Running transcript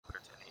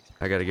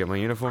I gotta get my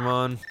uniform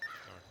on.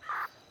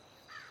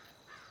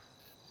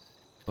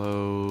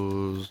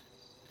 Close.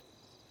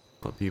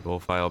 Let people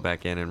file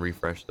back in and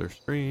refresh their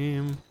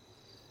stream.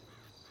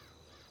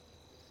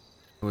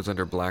 It was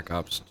under Black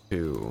Ops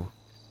 2.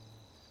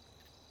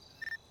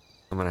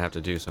 I'm gonna have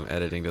to do some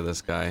editing to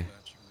this guy.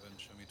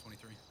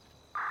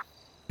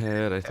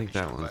 Head, I think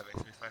that one's...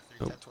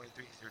 Nope.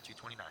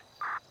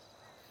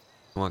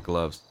 I want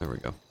gloves. There we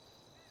go.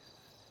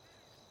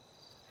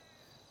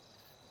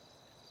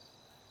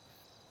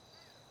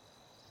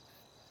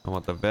 I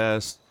want the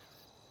vest,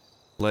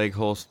 leg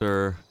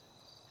holster,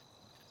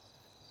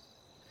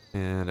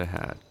 and a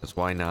hat. Because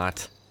why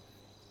not?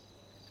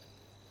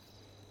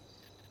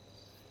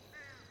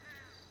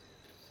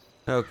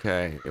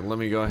 Okay, let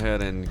me go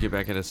ahead and get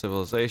back into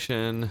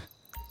civilization.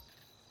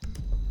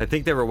 I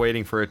think they were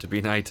waiting for it to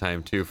be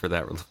nighttime too for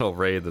that little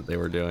raid that they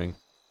were doing.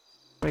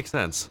 Makes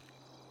sense.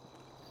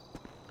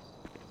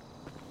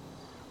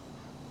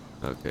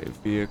 Okay,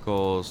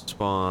 vehicles,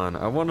 spawn.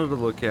 I wanted to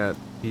look at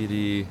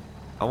PD.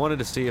 I wanted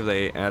to see if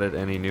they added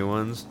any new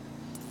ones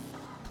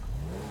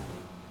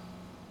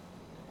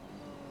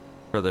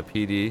for the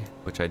PD,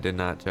 which I did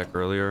not check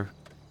earlier.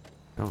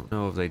 I don't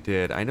know if they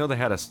did. I know they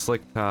had a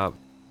slick top.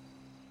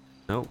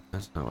 Nope,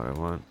 that's not what I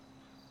want.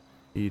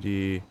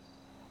 PD.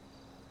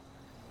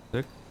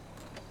 Slick.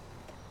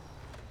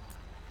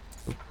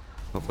 Oop.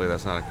 Hopefully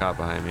that's not a cop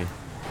behind me.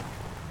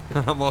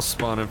 I'm almost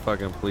spawning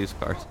fucking police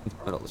cars in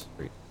the middle of the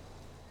street.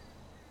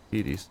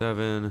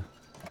 PD7.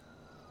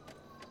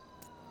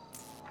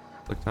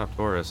 Slick top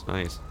Taurus,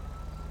 nice.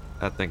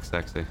 That thing's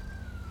sexy.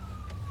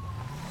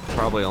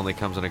 Probably only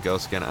comes in a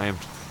ghost skin. I am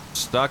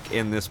stuck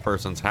in this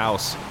person's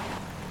house.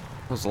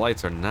 Those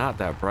lights are not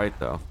that bright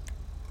though.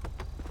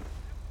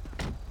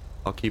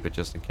 I'll keep it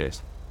just in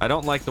case. I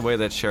don't like the way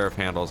that sheriff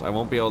handles. I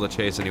won't be able to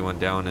chase anyone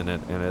down in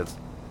it, and it's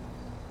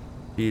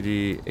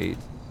PD8.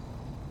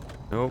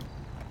 Nope.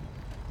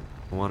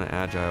 I want an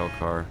agile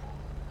car.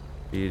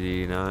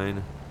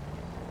 PD9.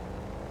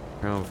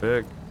 Crown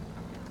Vic.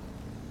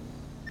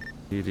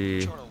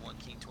 PD.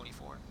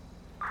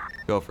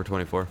 Go for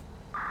 24.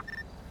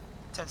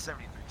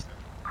 1073, sir.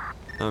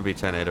 I'm gonna be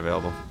 10-8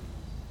 available.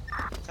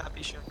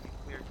 Copy, showing me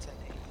clear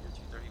 10-8 here,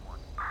 231.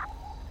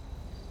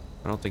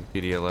 I don't think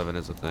PD11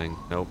 is a thing.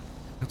 Nope.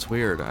 That's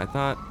weird. I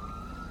thought...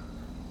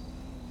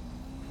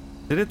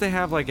 Didn't they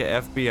have like a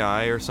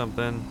FBI or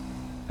something?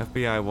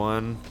 FBI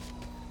 1?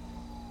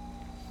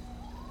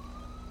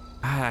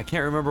 Ah, I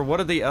can't remember. What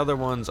are the other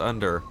ones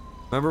under?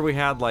 Remember we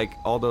had like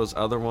all those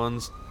other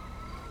ones?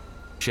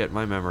 Shit,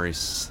 my memory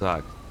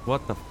sucks.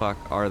 What the fuck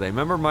are they?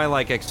 Remember my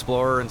like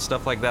Explorer and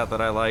stuff like that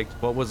that I liked?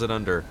 What was it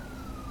under?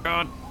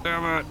 God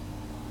damn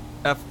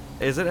it.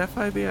 Is it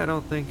FIB? I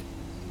don't think.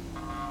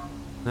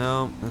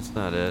 No, that's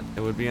not it. It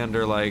would be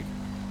under like...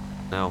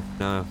 No,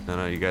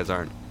 you guys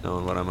aren't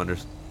knowing what I'm under...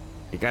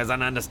 You guys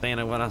aren't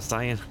understanding what I'm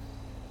saying.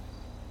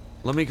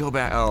 Let me go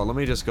back... Oh, let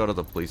me just go to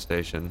the police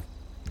station.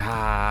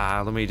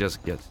 Ah, let me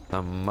just get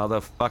some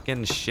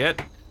motherfucking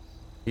shit.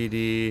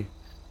 PD...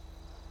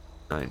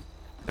 9.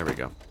 There we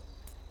go.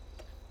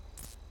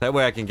 That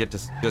way I can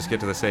just get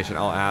to the station.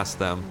 I'll ask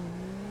them.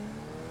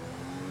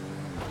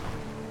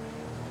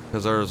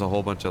 Because there's a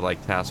whole bunch of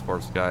like task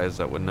force guys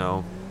that would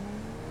know.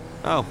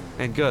 Oh,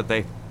 and good.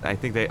 I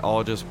think they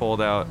all just pulled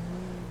out.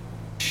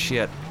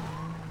 Shit.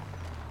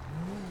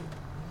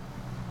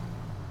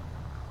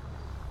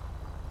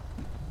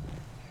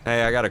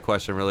 Hey, I got a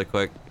question really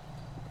quick.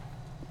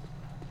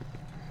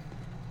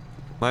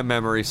 My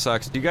memory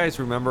sucks. Do you guys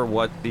remember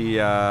what the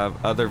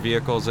other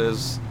vehicles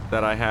is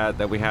that I had,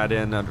 that we had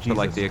in for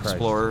like the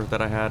Explorer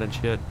that I had and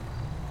shit?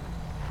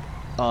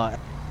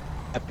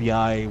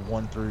 FBI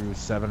 1 through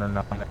 7 or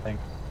 9, I think.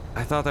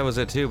 I thought that was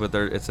it too, but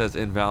it says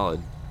invalid.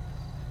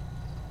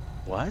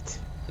 What?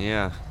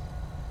 Yeah.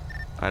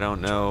 I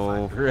don't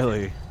know.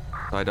 Really?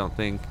 I don't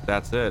think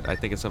that's it. I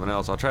think it's something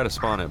else. I'll try to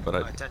spawn it, but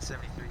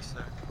 1073,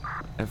 sir.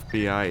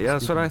 FBI. Yeah,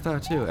 that's what I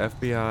thought too.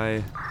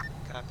 FBI.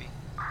 Copy.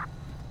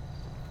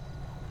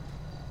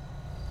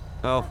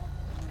 Oh.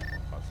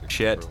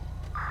 Shit.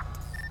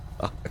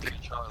 Oh.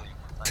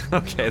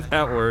 Okay,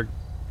 that worked.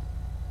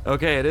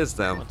 Okay, it is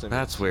them.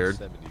 That's weird.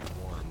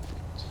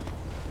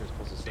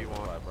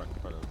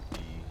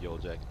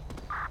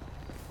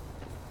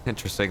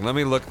 Interesting. Let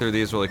me look through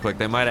these really quick.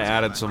 They might have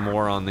added some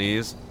more on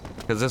these,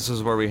 because this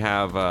is where we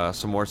have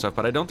some more stuff,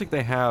 but I don't think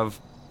they have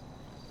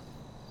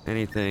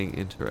anything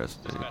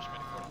interesting.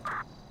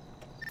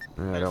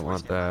 I don't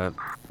want that.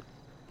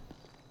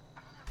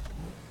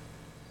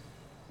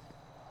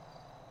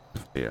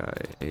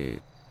 FBI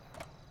 8.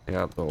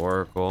 Yep, the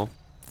Oracle.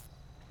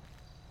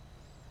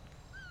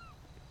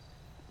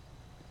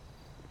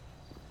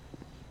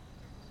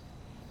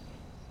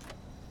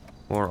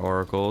 More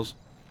Oracles.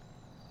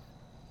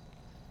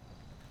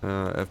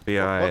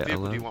 FBI. What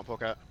vehicle do you want,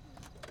 Polecat?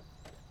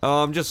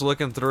 Oh, I'm just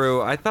looking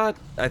through. I thought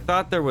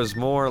there was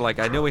more. Like,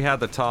 I know we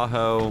had the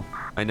Tahoe.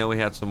 I know we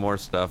had some more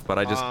stuff, but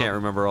I just can't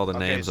remember all the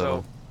names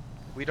of them.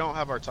 We don't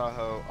have our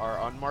Tahoe. Our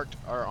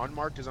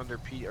unmarked is under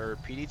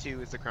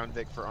PD2 is the Crown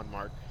Vic for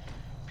unmarked.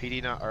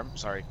 PD9, or I'm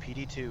sorry,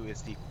 PD2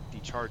 is the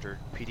Charger.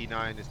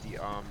 PD9 is the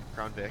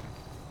Crown Vic.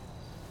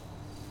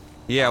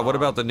 Yeah, what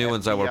about the new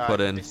ones that were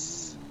put in?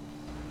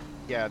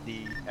 Yeah,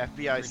 the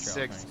FBI 6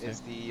 96. is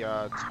the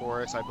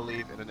Taurus, I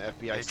believe, and then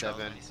FBI Hey, Charles, 7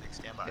 96,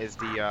 stand by. is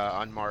the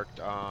unmarked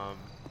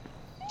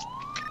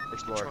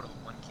Explorer. Control to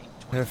 1 King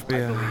 24.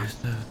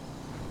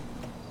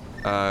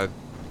 FBI.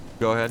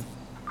 Go ahead.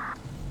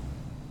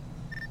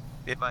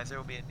 Be advised there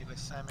will be a new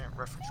assignment,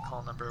 reference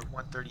call number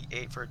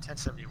 138 for a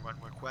 1071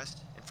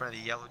 request in front of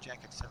the Yellow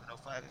Jacket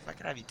 705. If I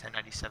could have you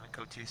 1097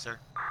 code 2, sir.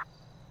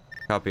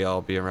 Copy,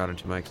 I'll be around in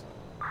 2 mics.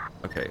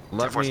 Okay,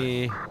 let 10-4,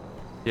 me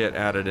get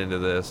added into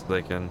this so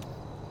they can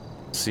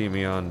see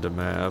me on the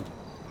map.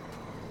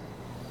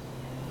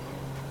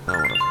 I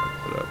don't want to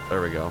fuck it up.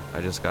 There we go. I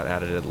just got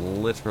added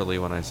in literally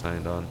when I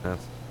signed on.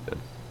 That's good.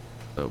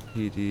 So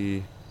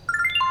PD.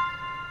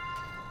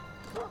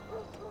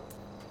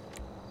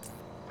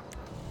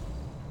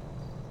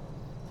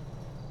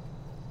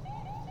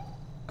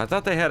 I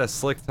thought they had a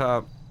slick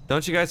top.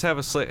 Don't you guys have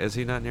a slick? Is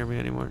he not near me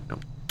anymore? No.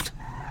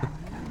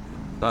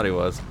 Thought he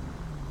was.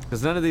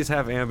 Because none of these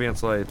have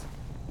ambience lights.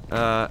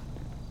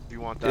 If you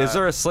want that. Is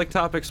there a slick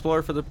top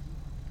Explorer for the,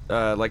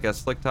 like a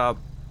slick top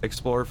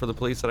Explorer for the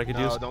police that I could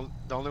use? No,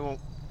 the only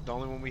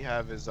one we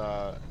have is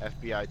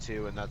FBI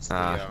 2, and that's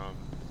the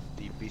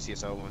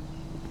BCSO one.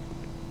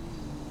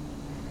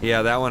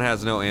 Yeah, that one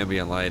has no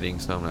ambient lighting,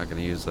 so I'm not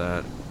gonna use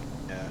that.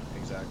 Yeah,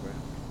 exactly.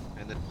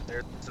 And then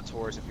there's the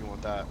Taurus if you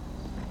want that.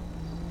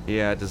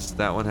 Yeah, does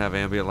that one have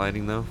ambient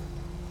lighting though?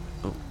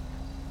 Oh.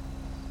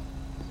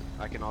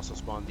 I can also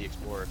spawn the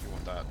Explorer if you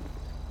want that.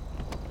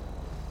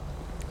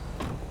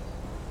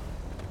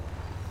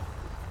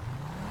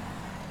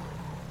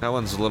 That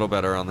one's a little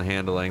better on the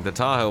handling. The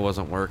Tahoe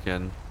wasn't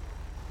working.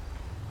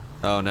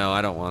 Oh no,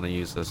 I don't want to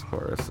use this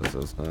Taurus. This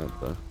is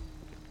not the...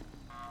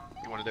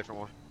 You want a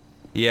different one?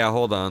 Yeah,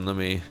 hold on, let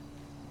me...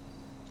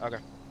 Okay.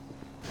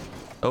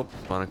 Oh,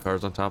 spawning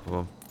cars on top of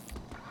them.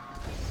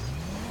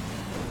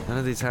 None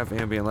of these have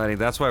ambient lighting.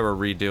 That's why we're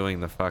redoing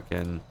the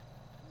fucking...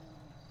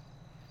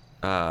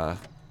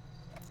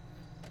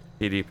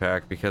 PD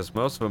pack, because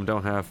most of them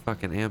don't have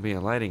fucking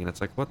ambient lighting, and it's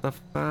like, what the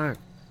fuck?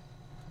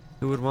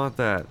 Who would want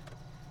that?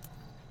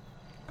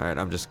 Alright,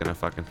 I'm just gonna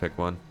fucking pick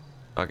one.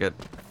 Fuck it.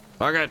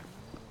 Fuck it!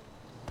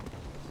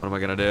 What am I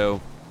gonna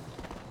do?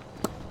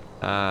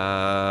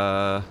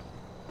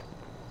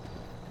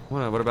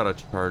 What about a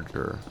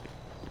Charger?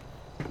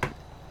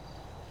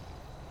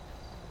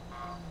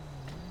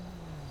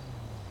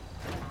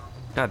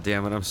 God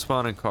damn it, I'm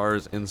spawning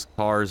cars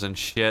and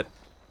shit.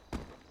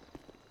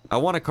 I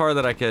want a car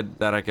that I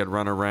could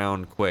run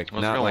around quick,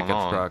 What's not like a going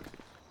on? truck.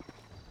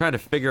 Trying to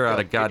figure out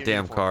a Get your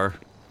goddamn uniform.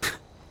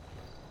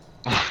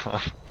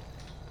 car.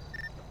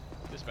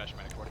 Dispatch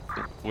man according.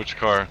 Which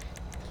car?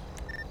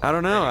 I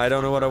don't know. I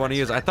don't know what I want to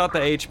use. I thought the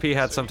HP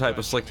had some type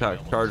of slick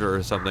top charger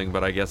or something,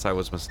 but I guess I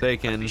was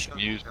mistaken. Use-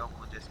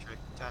 District.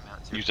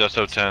 Timeout, sir. Use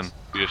SO10.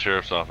 Be a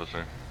sheriff's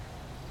officer.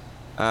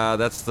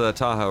 That's the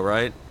Tahoe,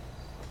 right?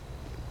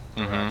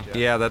 Mm-hmm.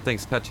 Yeah, that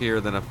thing's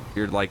touchier than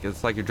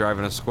it's like you're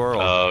driving a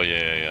squirrel. Oh,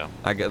 yeah.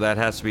 That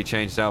has to be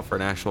changed out for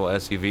an actual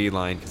SUV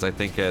line because I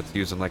think it's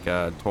using like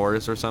a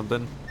Taurus or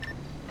something.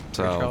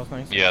 So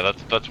Yeah,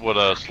 that's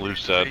what Sleuth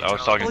said. I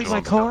was talking to him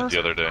about it the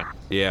other day.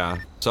 yeah,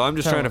 so I'm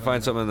just trying to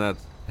find something that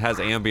has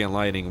ambient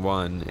lighting,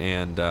 one,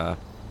 and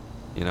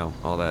you know,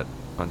 all that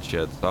fun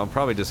shit. So I'm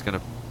probably just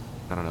gonna,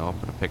 I don't know, I'm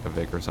gonna pick a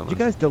Vic or Did something.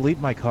 you guys delete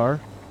my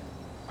car?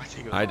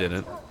 I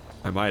didn't.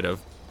 I might have.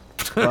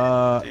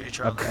 Charles,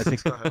 I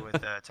think go ahead with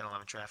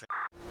 1011 traffic.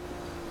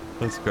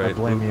 That's I great.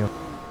 blame you.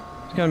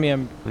 It's gonna be a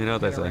You know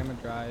what they say. Panorama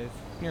Drive,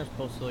 nearest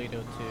postal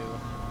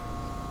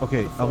 802.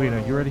 Okay,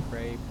 Albino, you ready?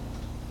 Ray,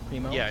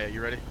 Primo. Yeah,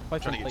 you ready?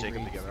 License Trying to get plate Jacob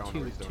reads together. I don't know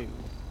what he's doing.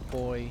 22.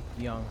 Boy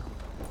Young.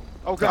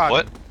 Oh God.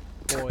 What?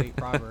 Boy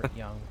Robert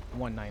Young.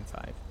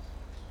 195.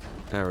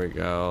 There we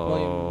go.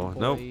 William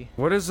Nope. Boy.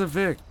 What is a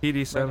Vic?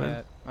 PD7? Red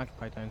Hat,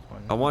 Occupy times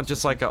 1. I want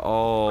just like an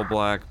all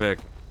black Vic.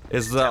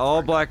 Is the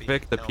all black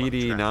Vic the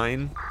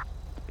PD9?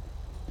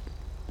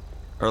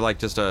 Or like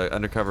just a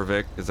undercover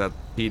Vic? Is that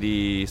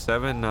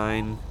PD7,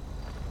 9?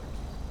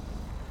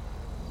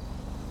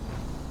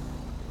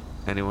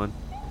 Anyone?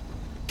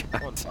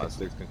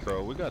 156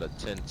 control. We got a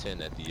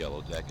 1010 at the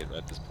Yellow Jacket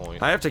at this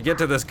point. I have to get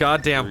to this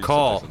goddamn Three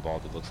call. subjects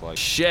involved, it looks like.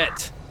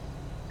 Shit.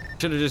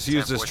 Should have just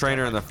used this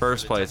trainer in the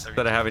first place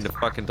instead of having to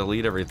fucking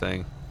delete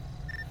everything.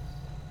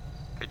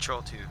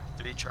 Control 2,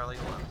 3 Charlie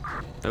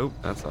 1. Nope,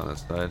 that's on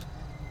its side.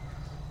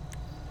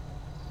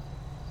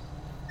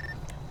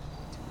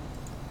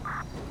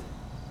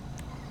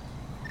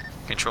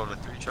 Control to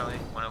 3 Charlie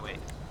 108.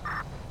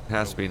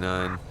 Has to be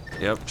 9.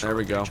 Yep, there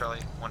we Control go. to 3 Charlie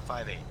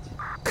 158.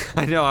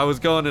 I know, I was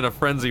going in a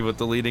frenzy with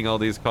deleting all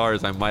these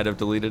cars. I might have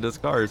deleted his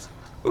cars.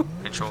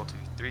 Control to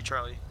 3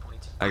 Charlie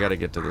 22. I gotta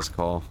get to this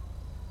call.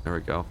 There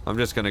we go. I'm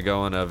just gonna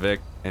go in a Vic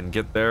and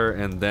get there,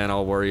 and then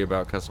I'll worry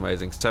about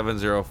customizing.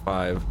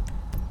 705.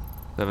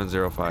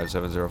 705,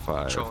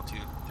 705. Control to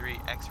 3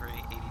 X-ray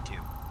 82.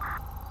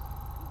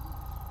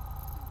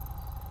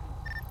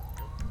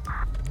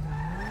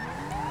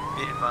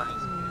 Be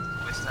advised,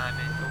 this time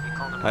it will be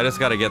call number. I just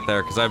gotta get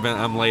there because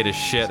I'm late as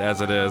shit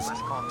as it is.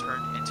 Last call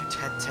turned into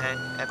 1010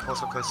 at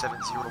postal code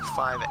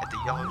 705 at the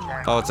Yellow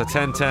Jack. Oh, it's a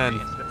 1010.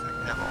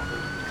 Have all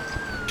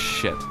the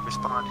Shit.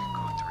 respond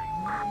code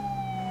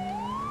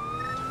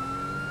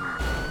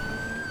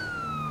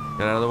 3.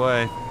 Get out of the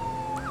way.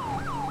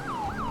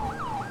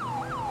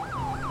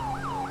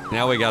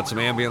 Now we got some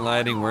ambient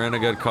lighting. We're in a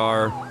good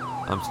car.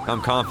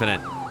 I'm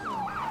confident.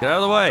 Get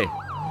out of the way.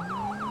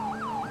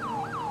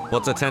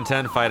 What's a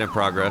 1010? Fight in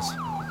progress,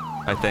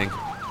 I think.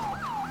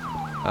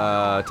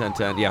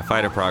 1010. Yeah,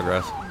 fight in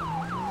progress.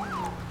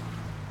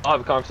 I'll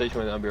have a conversation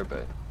with him. I'll be right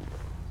back.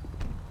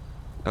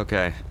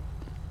 Okay.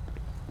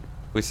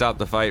 We stopped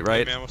the fight,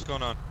 right? Hey man, what's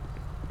going on?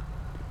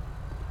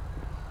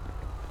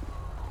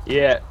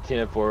 Yeah,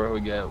 10-4.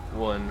 We got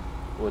one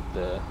with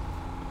the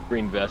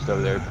green vest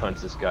over there.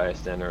 Punch this guy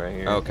standing right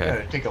here. Okay.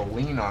 Gotta take a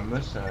lean on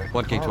this.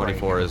 1 King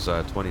 24 is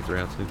 23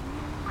 ounces.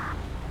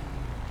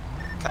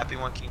 Copy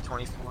 1 King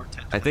 24.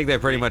 10. I think they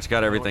pretty much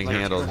got everything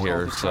handled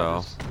here,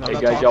 so. Hey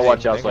guys, y'all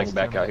watch out so I can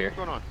back out here. What's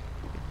going on?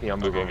 Yeah, I'll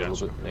move over a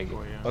little bit. Thank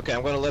you. Okay,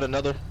 I'm gonna let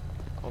another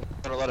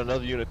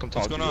unit come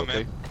talk What's to going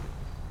you.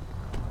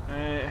 on,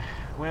 Okay.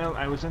 Well,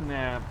 I was in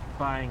there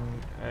buying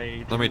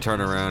a... Let me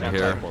turn around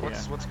here.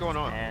 What's going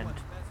on? And,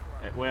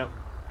 well,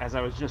 as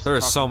I was just... There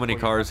are so talking many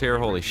before you cars here,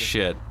 got holy here,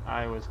 shit.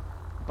 I was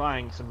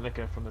buying some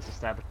liquor from this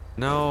establishment.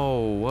 No,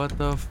 what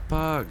the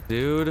fuck,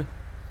 dude?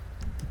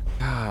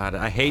 God,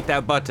 I hate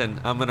that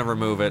button. I'm gonna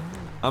remove it.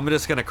 I'm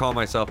just gonna call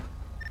myself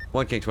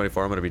 1 King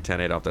 24. I'm gonna be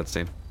 10-8 off that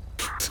scene.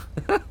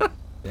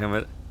 Damn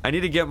it. I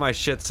need to get my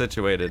shit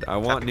situated. I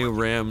want new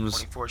rims.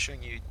 24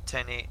 showing you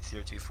 10-8,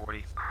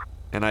 0240.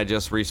 And I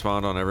just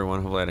respawned on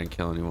everyone. Hopefully I didn't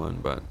kill anyone,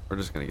 but we're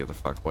just gonna get the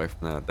fuck away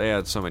from that. They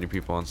had so many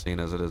people on scene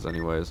as it is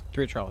anyways.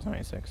 3 Charles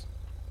 96.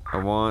 I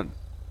want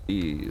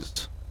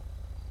these.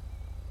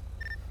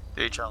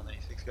 3 Charles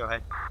 96, go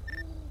ahead.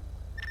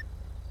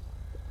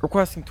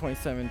 Requesting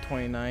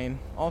 2729.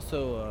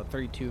 Also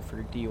 32 for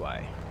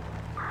DUI.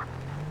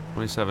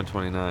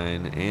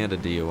 2729 and a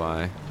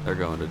DUI. They're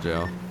going to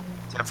jail.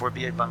 10-4,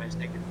 be advised,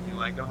 negative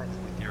DUI. Go ahead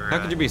with your... How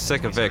could you be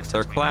sick of Vicks?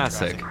 They're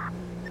classic.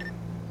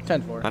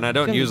 10-4. And I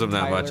don't use them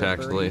that much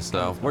actually,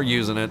 so we're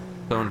using it.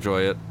 So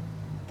enjoy it.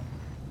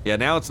 Yeah,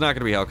 now it's not going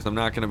to be hell because I'm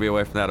not going to be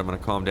away from that. I'm going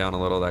to calm down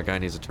a little. That guy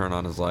needs to turn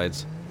on his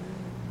lights.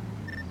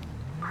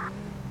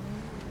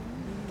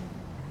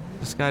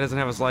 This guy doesn't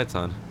have his lights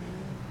on.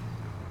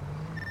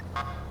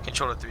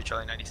 Control to 3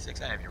 Charlie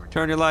 96, I have your return.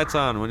 Turn your lights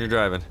on when you're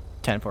driving.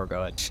 10-4,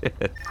 go ahead. Shit.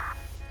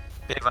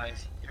 Be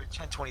advised, you're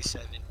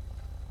 1027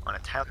 on a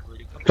Tyler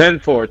route.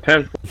 10-4,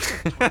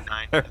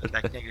 29,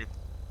 back negative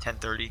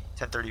 1030,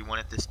 1031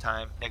 at this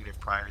time, negative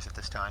priors at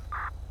this time.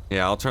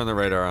 Yeah, I'll turn the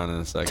radar on in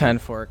a second.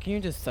 10-4, can you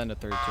just send a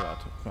 32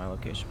 out to my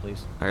location,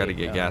 please? I gotta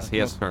get gas. He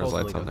has to turn his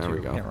lights on. There we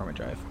go. Panorama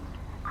Drive.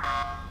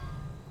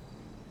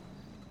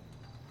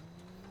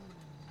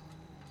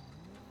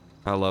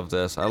 I love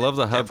this. I love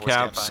the 10-4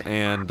 hubcaps standby.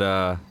 and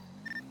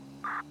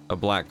a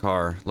black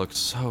car. Looks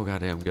so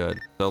goddamn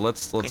good. So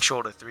let's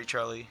Control to 3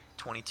 Charlie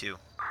 22.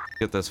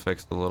 get this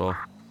fixed a little.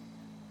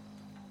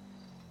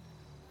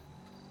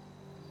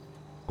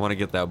 I want to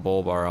get that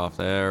bull bar off.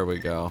 There we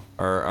go.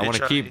 Or I want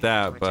to keep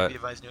that, but Be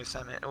advised, new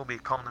assignment. It will be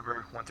call number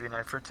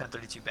 139 for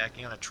 1032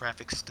 backing on a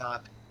traffic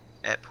stop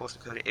at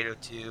postal code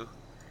 802.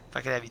 If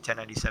I could have you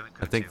 1097.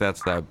 I think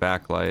that's that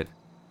backlight.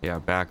 Yeah,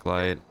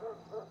 backlight.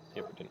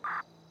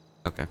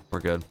 Okay, we're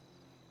good.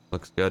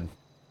 Looks good.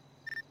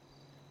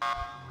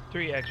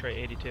 3 X-ray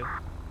 82.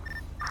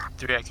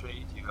 3 X-ray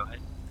 82. Go ahead.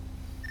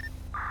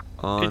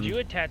 On Could you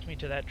attach me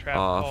to that traffic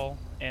off. call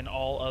and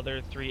all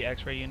other 3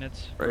 X-ray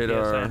units for PSI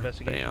radar.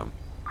 investigation? Bam.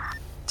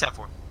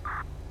 10-4.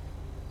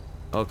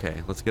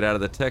 Okay, let's get out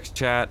of the text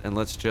chat and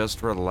let's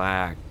just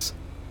relax.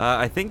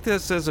 I think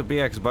this is a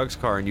BX Bugs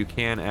car and you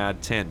can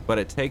add tint, but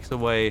it takes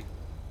away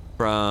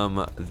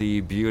from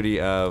the beauty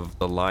of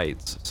the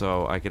lights.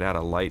 So I could add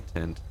a light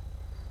tint.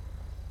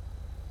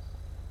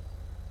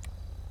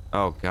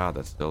 Oh god,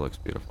 that still looks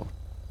beautiful.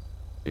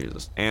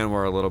 Jesus. And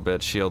we're a little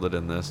bit shielded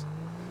in this.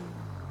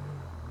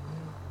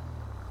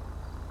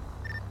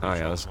 Oh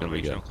yeah, this is gonna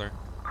be good.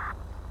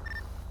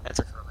 That's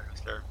a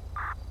affirmative, sir.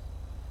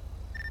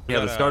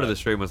 Yeah, the start of the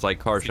stream was like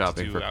car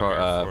shopping for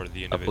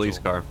a police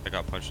car. I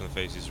got punched in the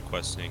face. He's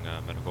requesting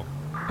medical.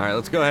 Alright,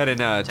 let's go ahead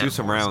and do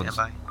some 10-4, rounds.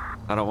 standby.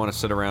 I don't want to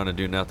sit around and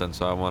do nothing,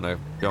 so I want to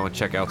go and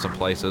check out some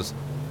places.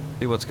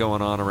 See what's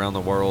going on around the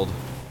world.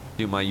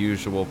 Do my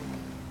usual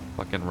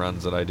fucking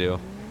runs that I do.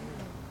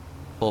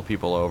 Pull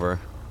people over.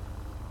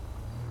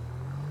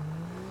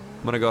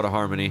 I'm gonna go to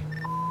Harmony.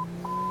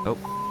 Oh,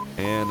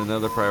 and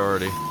another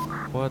priority.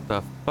 What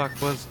the fuck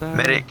was that?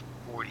 Medic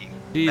 40.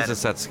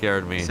 Jesus, that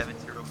scared me.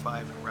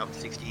 705 Route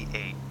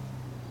 68.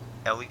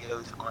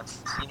 Elio's on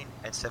scene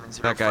at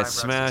 705 That guy's Route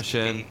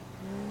smashing.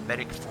 68.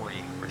 Medic 40.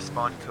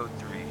 Respond code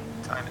 3.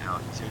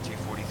 Timeout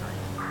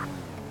 0243.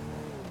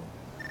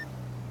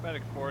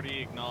 Medic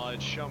 40,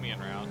 acknowledge, show me en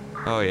route.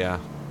 Oh yeah.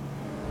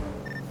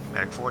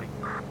 Medic 40.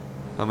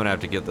 I'm gonna have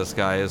to get this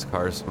guy. His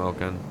car's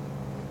smoking.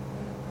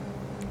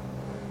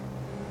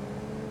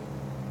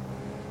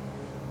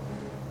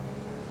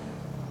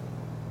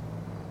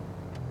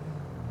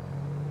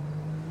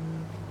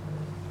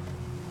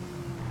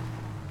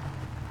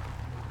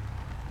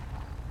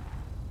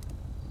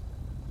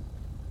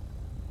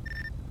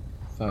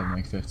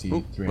 like 50.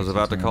 Oop, was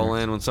about to call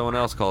in when someone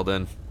else called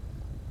in.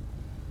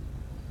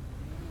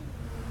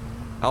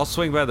 I'll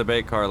swing by the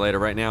bait car later.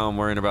 Right now I'm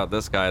worrying about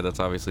this guy that's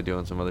obviously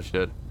doing some other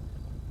shit.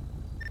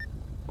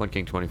 1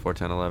 King 24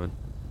 10 11.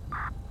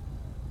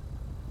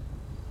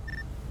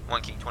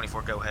 1 King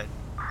 24, go ahead.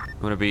 I'm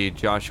gonna be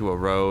Joshua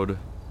Road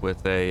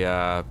with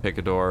a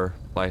Picador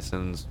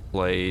license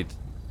plate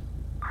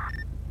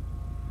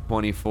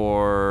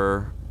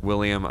 24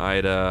 William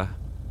Ida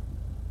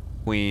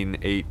Queen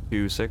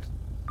 826.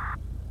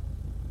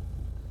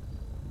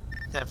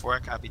 10-4, I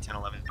copy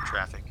 10-11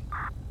 traffic.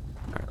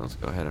 Alright, let's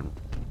go ahead and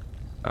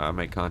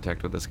make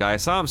contact with this guy. I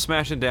saw him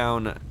smashing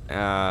down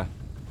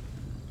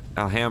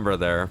Alhambra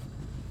there.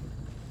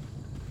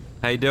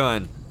 How you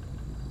doing?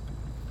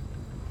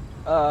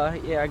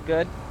 Yeah,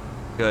 good.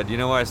 Good. You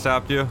know why I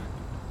stopped you?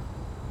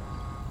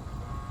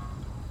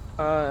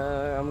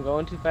 I'm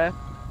going too fast.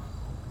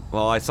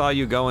 Well, I saw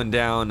you going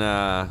down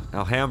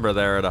Alhambra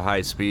there at a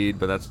high speed,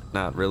 but that's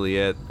not really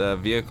it. The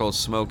vehicle's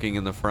smoking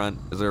in the front.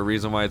 Is there a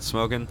reason why it's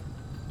smoking?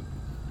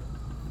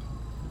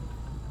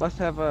 Must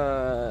have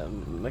a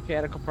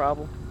mechanical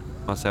problem.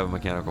 Must have a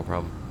mechanical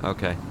problem.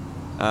 Okay.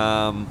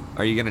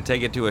 Are you gonna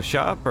take it to a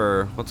shop,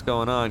 or what's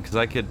going on? Because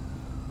I could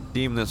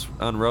deem this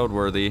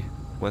unroadworthy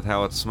with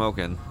how it's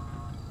smoking.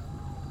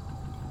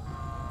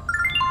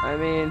 I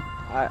mean,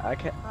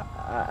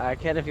 I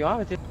can if you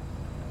want me to.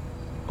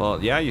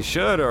 Well, yeah, you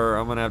should, or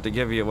I'm gonna have to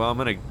give you. Well, I'm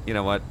gonna. You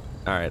know what?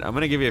 All right, I'm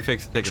gonna give you a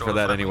fixed ticket for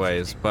that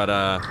anyways. But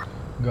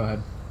Go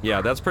ahead.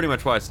 yeah, that's pretty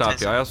much why I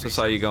stopped you. I also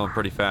saw you going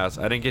pretty fast.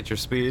 I didn't get your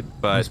speed,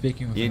 but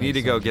you need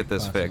to go get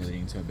this fixed.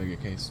 Leading to a bigger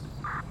case.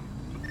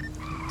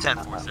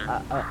 10-4, sir.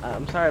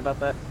 I'm sorry about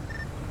that.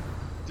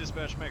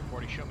 Dispatch Meg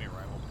 40, show me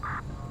arrival.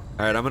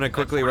 All right, I'm gonna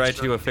quickly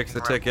write you a fix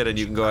the ticket, and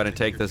you can go ahead and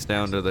take this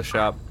down to the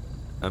shop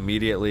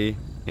immediately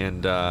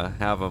and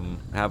have them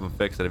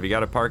fix it. If you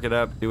gotta park it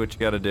up, do what you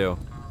gotta do.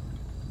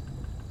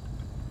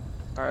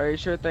 Alright,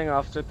 sure thing,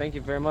 officer. Thank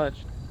you very much.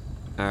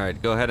 All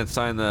right, go ahead and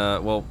sign the.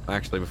 Well,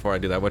 actually, before I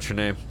do that, what's your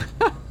name?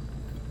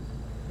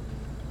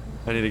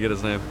 I need to get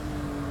his name.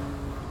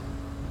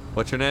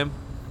 What's your name?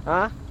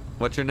 Huh?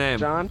 What's your name?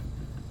 John?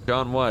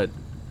 John what?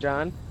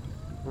 John?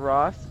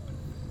 Ross?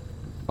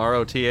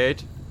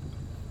 R-O-T-H?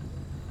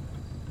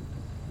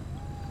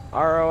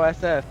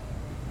 R-O-S-S.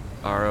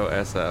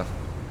 R-O-S-F.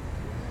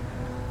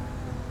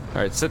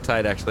 Alright, sit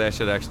tight, actually. I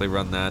should actually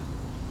run that.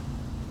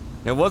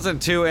 It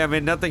wasn't too... I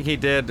mean, nothing he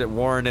did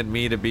warranted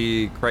me to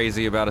be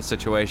crazy about a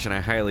situation. I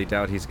highly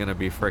doubt he's gonna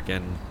be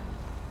frickin',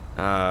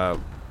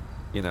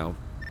 you know,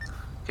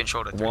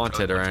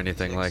 wanted or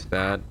anything like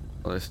that.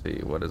 Let's see,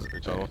 what is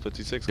it? John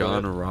 56.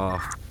 John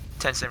Roth.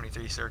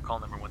 1073, sir.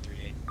 Call number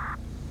 138.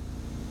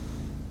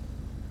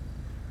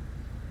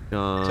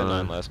 John...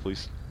 10-9 last,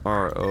 please.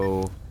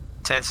 R-O...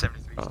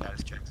 1073,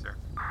 status check, sir.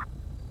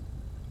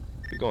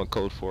 You're going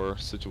code 4.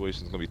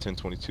 Situation's gonna be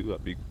 1022.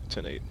 That'd be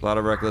 10-8. A lot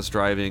of reckless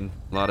driving,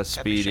 a lot of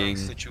speeding,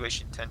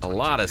 Situation a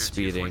lot of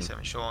speeding.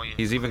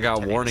 He's even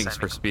got warnings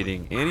for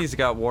speeding, and he's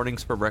got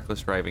warnings for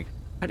reckless driving.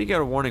 How do you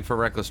get a warning for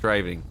reckless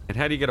driving? And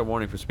how do you get a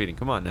warning for speeding?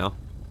 Come on now.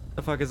 What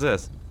the fuck is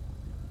this?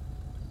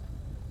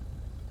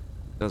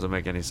 Doesn't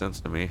make any sense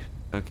to me.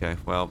 Okay,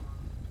 well,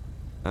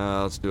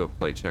 let's do a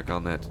plate check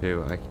on that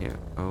too. I can't.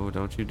 Oh,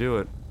 don't you do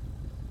it.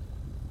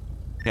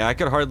 Yeah, I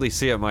could hardly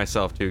see it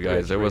myself too,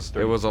 guys. It was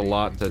a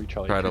lot to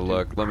try to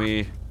look. Let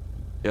me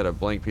get a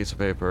blank piece of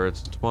paper.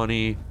 It's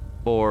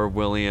 24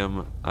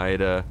 William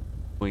Ida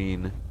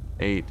Queen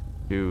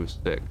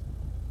 826.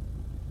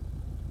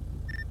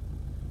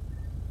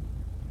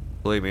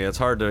 Believe me, it's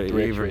hard to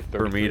even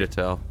for me to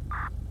tell.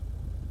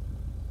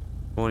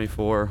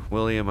 24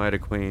 William Ida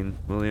Queen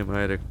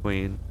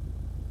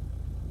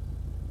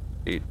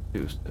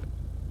 826.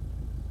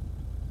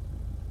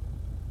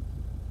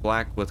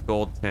 Black with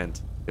gold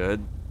tint.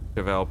 Good.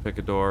 Chevelle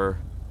Picador.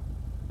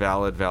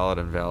 Valid, valid,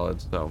 and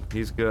valid. So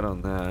he's good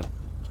on that.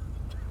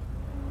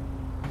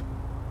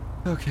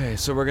 Okay,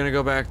 so we're gonna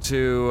go back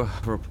to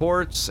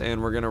reports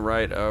and we're gonna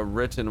write a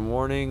written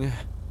warning.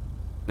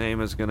 Name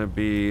is gonna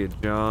be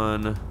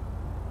John.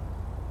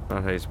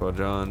 Not how you spell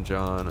John.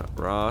 John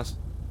Ross.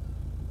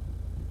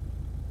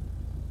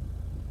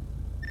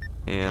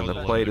 And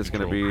the plate is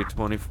gonna be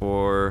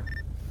 24.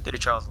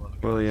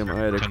 William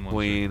Ida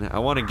Queen. I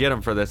want to get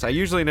him for this. I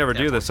usually never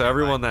do this, so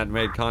everyone that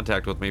made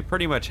contact with me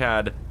pretty much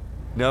had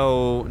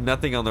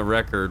nothing on the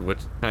record, which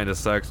kind of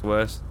sucks.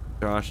 West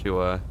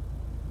Joshua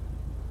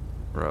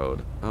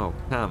Road. Oh,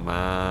 come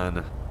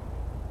on.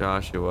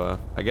 Joshua.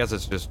 I guess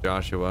it's just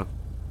Joshua.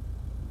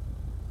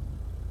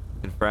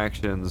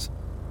 Infractions.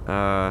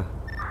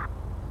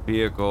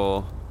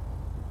 Vehicle.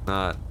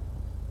 Not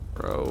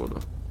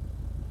road.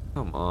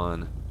 Come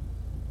on.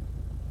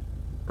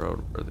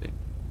 Roadworthy.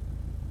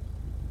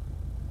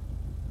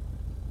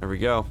 There we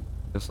go.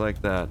 Just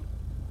like that.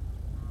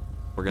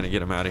 We're gonna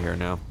get him out of here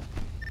now.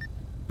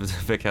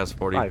 Vic has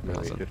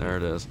 40,000. There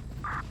it is.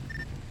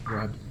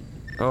 Grab.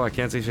 Oh, I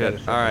can't see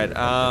shit.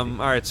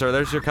 Alright, sir,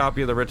 there's your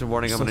copy of the written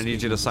warning. I'm gonna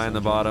need you to sign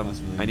the bottom.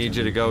 I need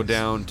you to go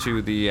down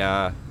to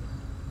the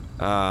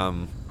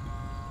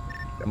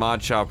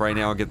mod shop right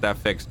now and get that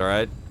fixed,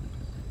 alright?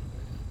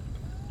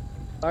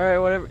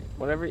 Alright,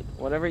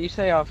 whatever you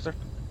say, officer.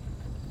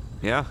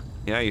 Yeah,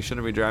 you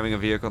shouldn't be driving a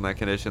vehicle in that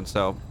condition,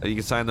 so you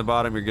can sign the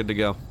bottom, you're good to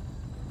go.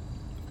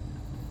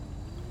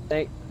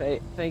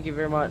 Thank you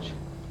very much.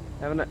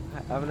 Have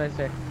a nice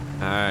day.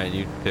 Alright,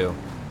 you too.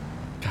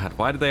 God,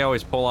 why do they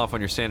always pull off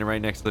when you're standing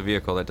right next to the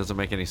vehicle? That doesn't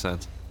make any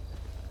sense.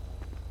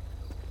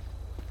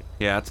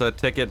 Yeah, it's a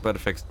ticket, but a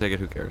fixed ticket,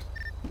 who cares?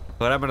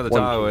 What happened to the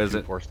Tahoe, is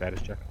it?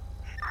 Status check.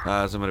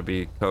 It's going to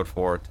be code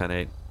 4,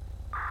 10-8.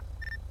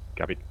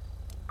 Copy.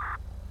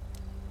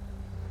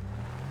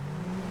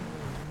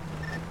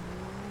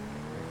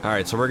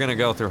 Alright, so we're going to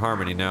go through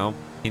Harmony now.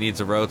 He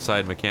needs a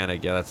roadside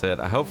mechanic. Yeah, that's it.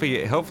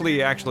 Hopefully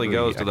he actually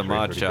goes to the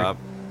mod shop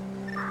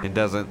and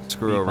doesn't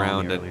screw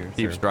around and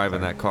keeps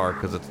driving that car,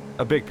 because it's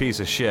a big piece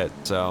of shit,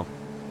 so.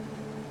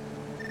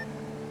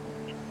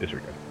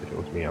 Disregard. If it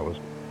was me, I was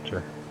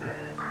sure.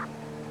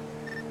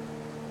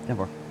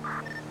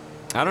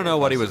 I don't know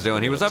what he was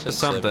doing. He was up to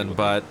something,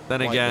 but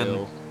then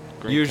again,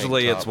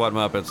 usually it's what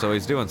Muppet, so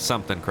he's doing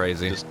something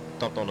crazy. Just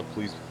stopped on a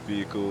police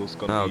vehicle. It's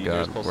gonna be,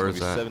 God, supposed where's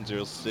to be that?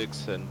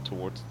 706 and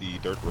towards the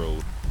dirt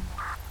road.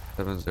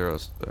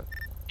 706.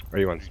 Are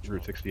you on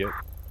Route 68?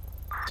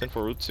 10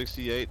 for Route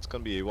 68. It's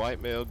gonna be a white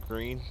male,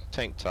 green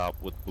tank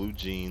top with blue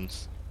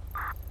jeans.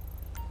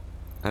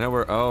 I know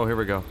where. Oh, here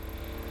we go.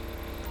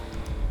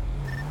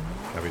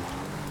 Copy.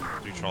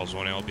 3 Charles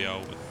 1, I'll be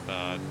out with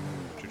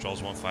 2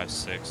 Charles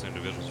 156.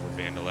 Individuals were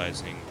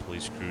vandalizing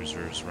police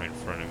cruisers right in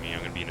front of me. I'm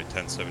going to be in a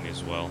 1070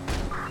 as well.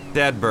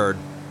 Dead bird.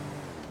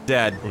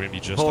 Dead. We're going to be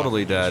just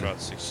totally off dead. Route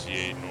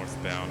 68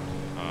 northbound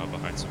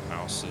behind some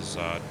houses.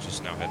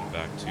 Just now heading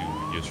back to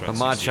US Route A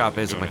mod 68. shop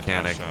is a Going to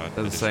mechanic. hash,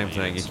 Does the same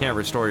additional thing. You units. can't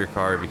restore your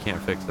car if you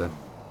can't fix it.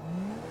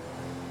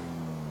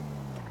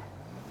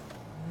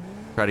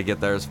 Try to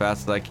get there as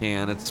fast as I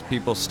can. It's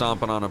people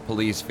stomping on a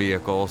police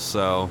vehicle,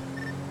 so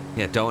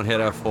yeah, don't hit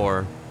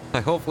F4.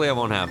 Hopefully I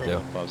won't have to.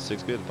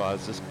 56, be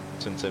advised, this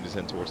 1070 is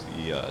heading towards the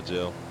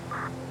jail.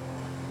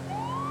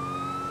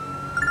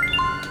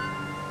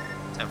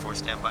 10-4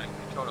 standby.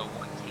 Control to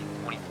 1 King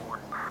 24.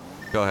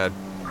 Go ahead.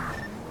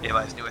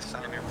 Advise new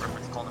assignment.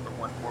 Reference call number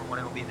 141.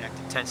 It will be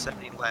enacted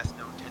 1070. Last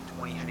known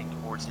 1020 heading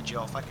towards the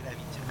jail. If I could have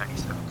you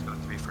 1097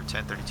 code 3 for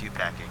 1032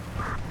 packing.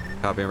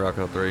 Copy and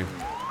Rocco 3.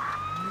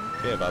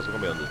 Yeah, guys, we're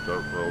gonna be on this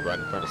dirt road right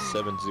in front of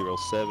 707.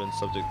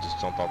 Subject just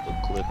jumped off the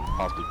cliff and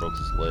possibly broke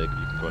his leg.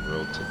 You can go on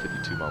road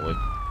 1052 my way.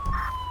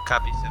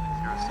 Copy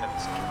 707.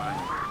 Standby.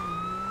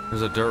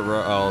 There's a dirt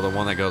road. Oh, the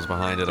one that goes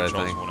behind it, I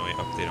Charles think. 108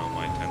 update on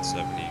line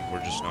 1070. We're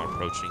just now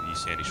approaching the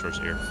Sandy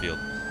Shores airfield.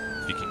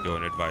 If you can go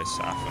and advise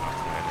SAF not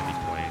to land any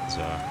planes,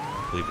 I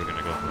believe we're going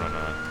to go run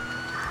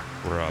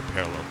we're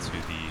parallel to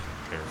the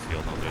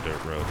airfield on the dirt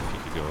road. If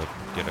you could go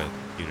get a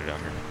unit out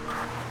here.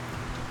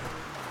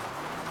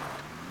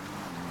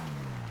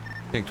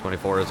 I think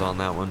 24 is on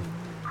that one.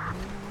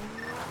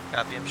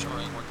 Copy. I'm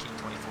showing 1 King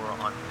 24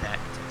 on that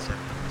 1070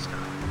 this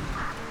time.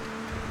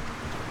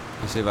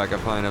 Let's see if I can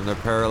find them. They're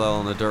parallel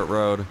on the dirt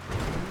road.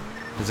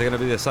 Is it going to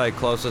be the site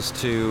closest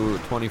to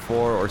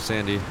 24 or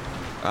Sandy?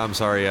 I'm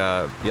sorry,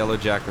 Yellow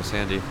Jack or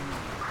Sandy.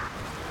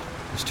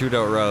 There's 2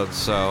 dirt roads,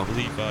 so. I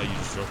believe you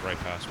just drove right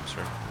past me,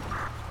 sir.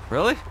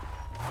 Really?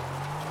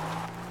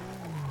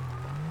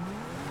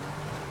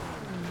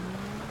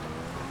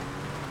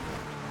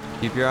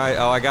 Keep your eye.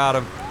 Oh, I got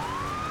him.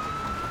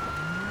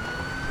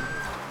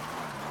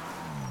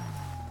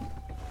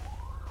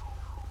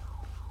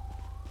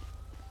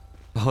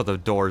 Oh, the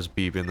door's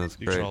beeping. That's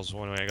 3 great. Charles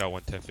 108, I got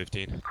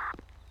 11015.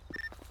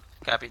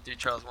 Copy. 3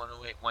 Charles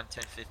 108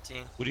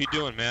 11015. What are you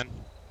doing, man?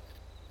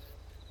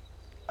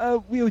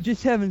 We were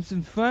just having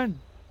some fun.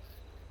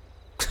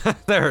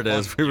 There it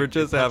is. We were You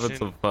just having punched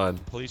some in fun.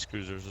 Police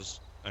cruisers.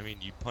 I mean,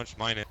 you punched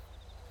mine in.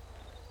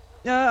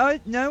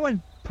 No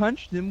one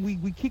punched them.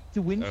 We kicked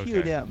the windshield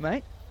Okay. out,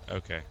 mate.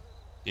 Okay.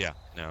 Yeah.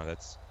 No,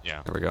 that's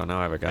yeah. There we go. Now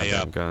I have a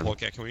goddamn gun.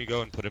 Polka, can we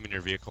go and put him in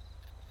your vehicle?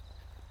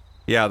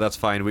 Yeah, that's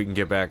fine. We can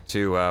get back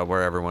to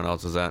where everyone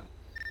else is at.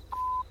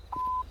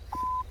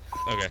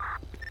 Okay.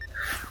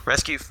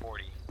 Rescue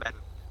 40.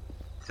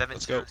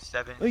 Let's go.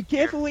 707. Be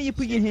careful where you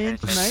put your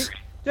hands, mate.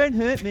 Don't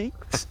hurt me.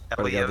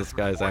 Probably got this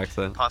guy's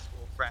accent.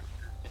 Possible fracture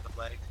in the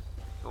leg.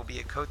 It will be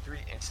a code 3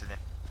 incident.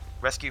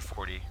 Rescue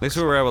 40. At least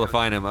we were able to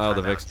find him. Oh,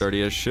 the Vic's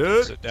dirty as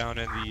shit. Sit down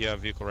in the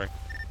vehicle wreck.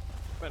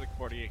 Medic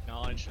 40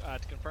 acknowledge.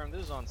 To confirm,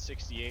 this is on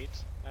 68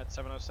 at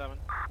 707.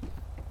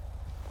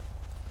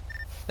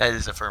 That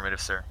is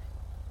affirmative, sir.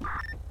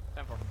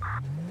 10-4.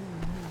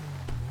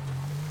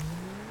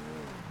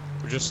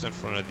 We're just in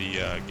front of the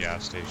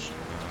gas station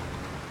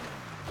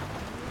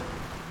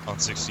on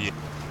 68.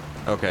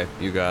 Okay,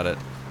 you got it.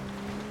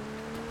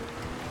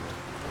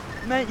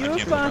 Mate, you're a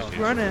fast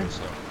runner.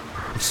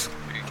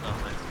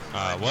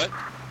 What?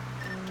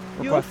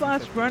 You're a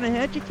fast runner.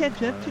 How'd you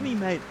catch up to me,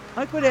 mate?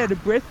 I got out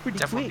of breath pretty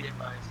quick.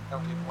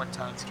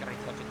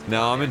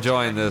 No, I'm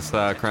enjoying this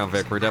Crown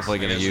Vic. We're definitely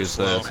going to use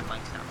this.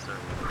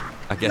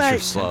 I guess Mate, you're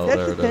slow. that's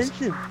There it is.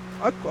 offensive.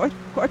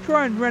 I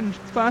try and run as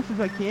fast as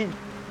I can.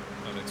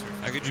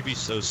 How could you be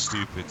so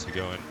stupid to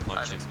go and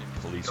punch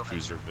police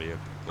cruiser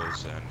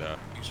vehicles and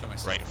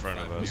right in front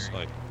of us.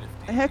 Like,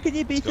 How can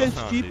you be what's so going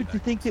on, stupid dude? to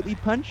think that we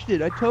punched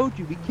it? I told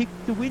you, we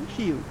kicked the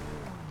windshield.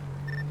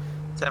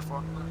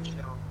 10-4,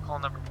 call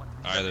number 1.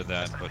 Either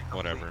that, but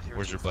whatever.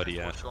 Where's your buddy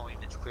at?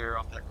 It's clear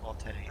off that call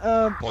 10-8.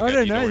 I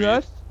don't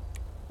know,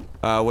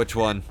 Russ. Which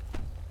one?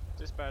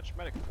 Dispatch,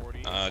 medic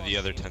 40. The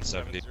other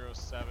 1070.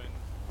 707.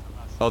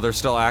 Oh, they're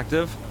still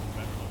active?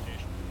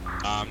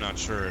 I'm not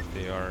sure if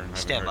they are. I haven't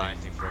Stand heard by.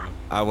 anything from them.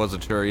 I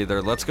wasn't sure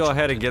either. Let's go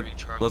ahead and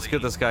let's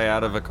get this guy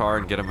out of a car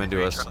and get him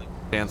into a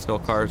standstill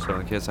car, so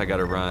in case I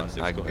gotta run,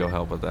 I can go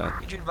help with that.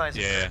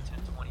 Yeah.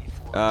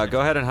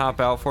 Go ahead and hop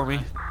out for me.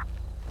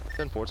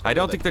 I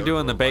don't think they're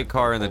doing the bait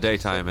car in the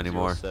daytime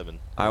anymore.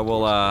 I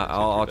will,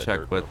 I'll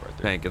check with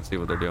Tank and see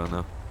what they're doing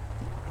though.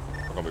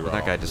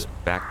 That guy just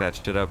backed that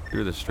shit up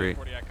through the street.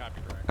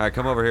 Alright,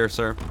 come over here,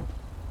 sir.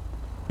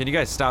 Can you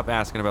guys stop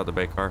asking about the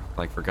bait car?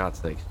 Like, for God's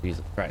sake,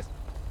 Jesus Christ.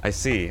 I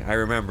see, I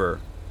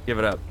remember. Give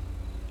it up.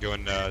 Go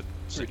and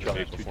check your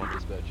vehicle for me.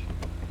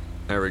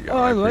 There we go. Oh,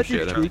 I I like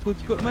appreciate this it. vehicle.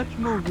 It's got much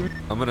more room.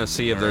 I'm gonna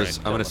see if there's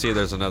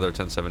another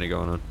 1070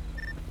 going on.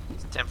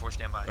 10-4,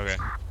 stand by.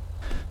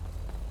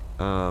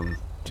 Okay.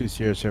 2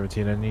 Sierra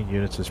 17, I need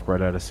units to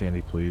spread out of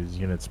Sandy, please.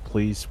 Units,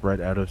 please spread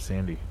out of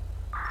Sandy.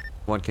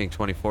 1 King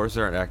 24, is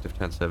there an active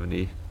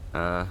 1070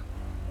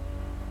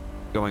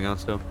 going on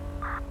still?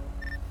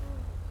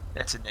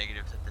 That's a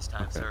negative at this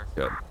time, Okay, sir.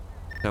 good.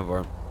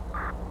 10-4.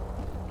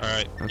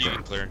 Alright, Okay. you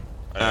can clear.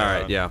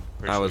 Alright, yeah,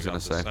 pretty I sure was we gonna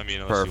got say. this. I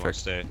mean, unless you wanna Perfect.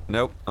 stay.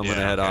 Nope, I'm gonna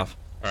head off.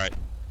 Alright.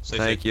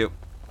 Thank you.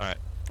 Alright.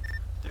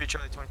 3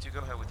 Charlie 22,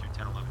 go ahead with your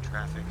 10-11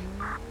 traffic.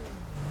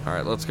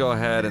 Alright, let's go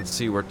ahead and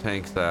see where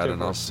Tank's at,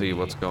 and I'll see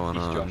what's going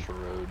East on. Joshua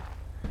Road,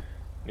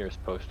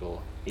 nearest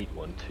postal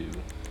 812.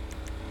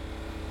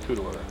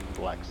 Two-door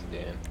black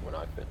sedan, one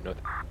occupant.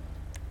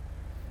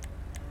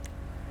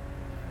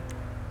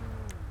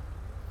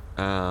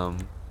 No.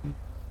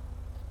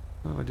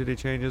 Oh, did he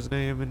change his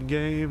name in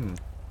game?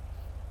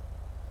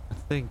 I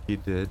think he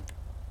did.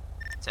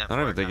 I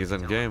don't even think he's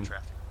in game.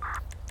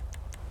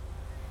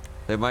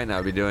 They might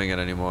not be doing it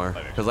anymore.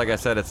 Because like I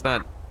said, it's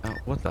not... Oh,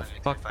 what the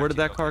fuck? Where did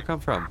that car come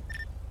from?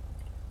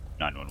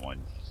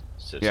 911.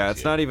 Yeah,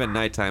 it's not even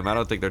nighttime. I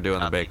don't think they're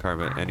doing the bait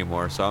car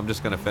anymore. So I'm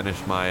just going to finish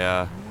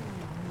my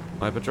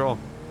my patrol.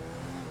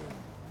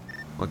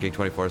 1 King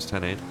 24 is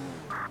 10-8.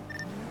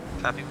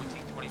 Copy 1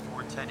 King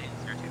 24, 10-8,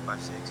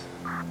 0256.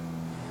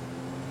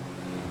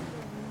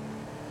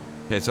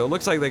 Okay, so it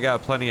looks like they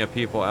got plenty of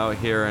people out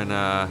here in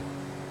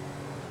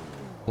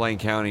Blaine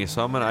County.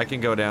 So I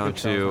can go down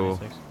to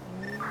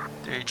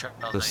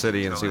the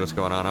city and see what's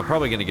going on. I'm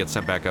probably going to get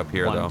sent back up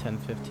here though.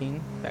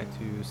 1015 back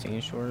to Sandy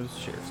Shores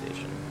Sheriff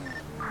Station.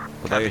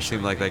 But they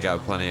seem like they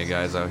got plenty of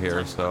guys out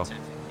here, so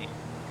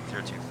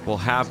we'll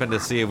happen to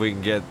see if we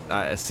can get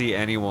see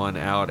anyone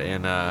out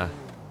in the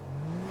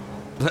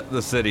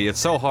city. It's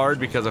so hard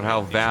because of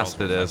how vast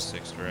it is.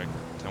 6, correct.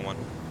 10-1.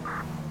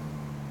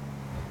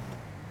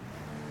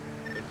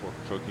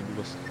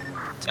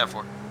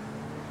 10-4.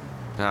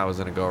 I was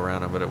gonna go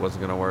around him, but it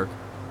wasn't gonna work.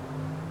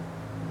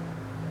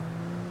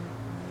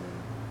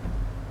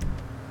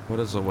 What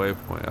is the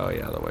waypoint? Oh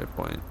yeah, the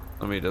waypoint.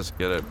 Let me just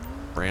get it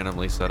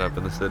randomly set up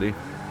in the city.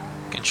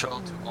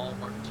 Control to all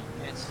marked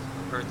units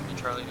per 3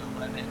 Charlie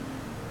 11.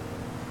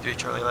 3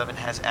 Charlie 11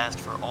 has asked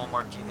for all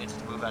marked units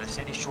to move out of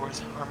Sandy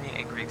Shores, Harmony,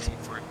 and Grapeseed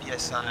for a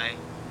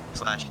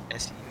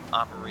BSI/SU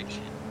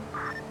operation.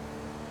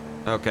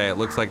 Okay, it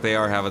looks like they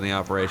are having the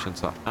operation,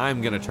 so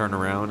I'm gonna turn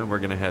around and we're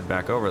gonna head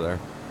back over there.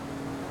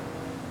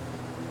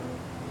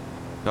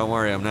 Don't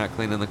worry, I'm not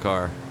cleaning the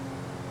car.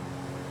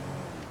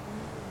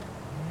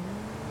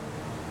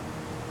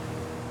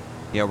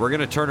 Yeah, we're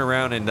gonna turn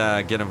around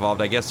and get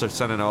involved. I guess they're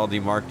sending all the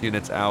marked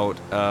units out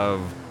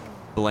of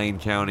Blaine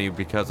County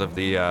because of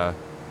the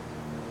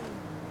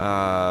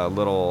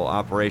little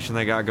operation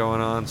they got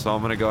going on. So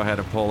I'm gonna go ahead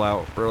and pull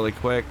out really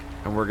quick,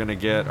 and we're gonna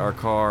get our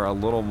car a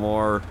little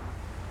more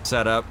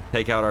set up,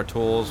 take out our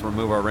tools,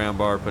 remove our ram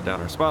bar, put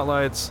down our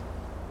spotlights,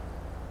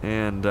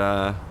 and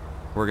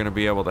we're gonna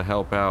be able to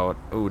help out.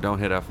 Ooh, don't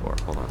hit F4.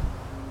 Hold on.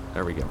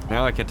 There we go.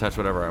 Now I can touch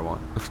whatever I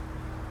want.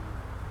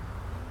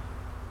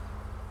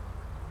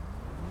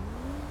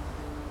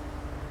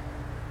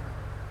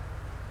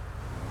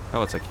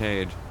 Oh, it's a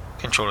cage.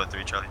 Control to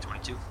 3 Charlie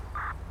 22.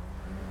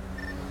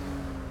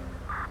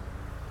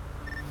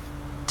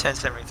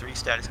 1073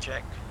 status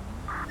check.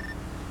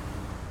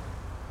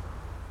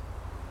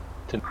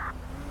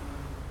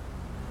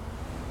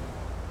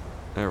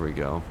 There we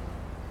go.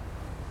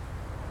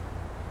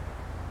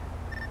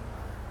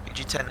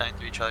 PG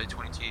 1093 Charlie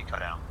 22, you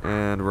cut out.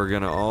 And we're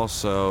gonna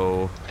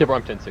also Tip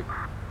arm 10-6.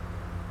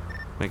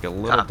 make a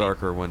little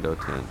darker window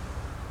tint.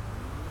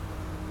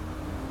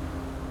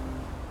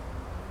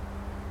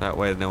 That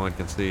way no one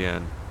can see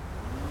in.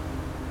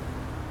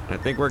 I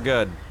think we're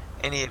good.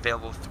 Any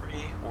available 3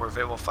 or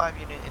available 5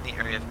 unit in the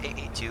area of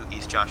 882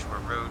 East Joshua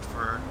Road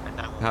for a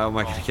 911 How am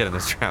I call. gonna get in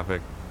this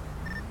traffic?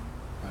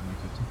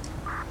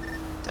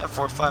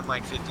 10-4, 5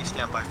 Mike 50,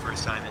 stand by for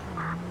assignment.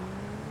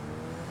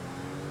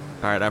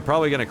 Alright, I'm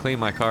probably going to clean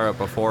my car up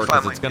before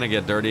because it's going to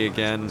get dirty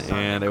again,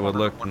 and it would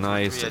look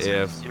nice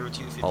if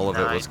all of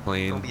it was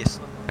clean.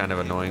 Kind of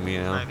annoying me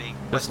now.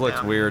 This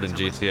looks weird in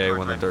GTA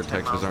when the dirt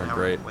textures aren't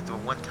great. With a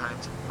one-time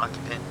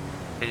occupant,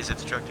 it is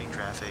obstructing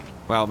traffic.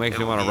 Wow, it makes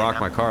me want to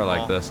rock my car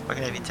like this.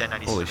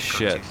 Holy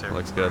shit,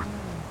 looks good.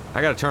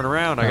 I gotta turn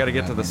around, I gotta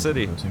get to the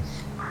city.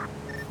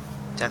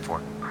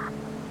 10-4.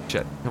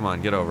 Shit, come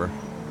on, get over.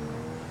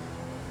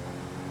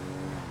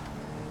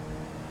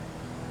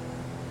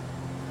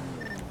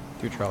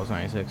 Charles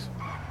 96.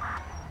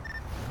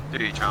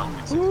 3 Charles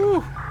 96.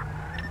 Woo!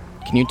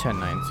 Can you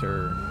 10-9,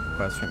 sir?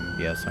 Request from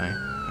BSI.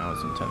 I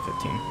was in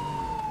 10-15.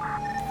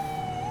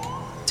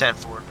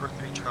 10-4, per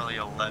 3 Charlie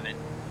 11.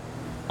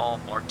 All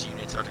marked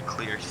units are to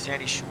clear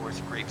Sandy Shores,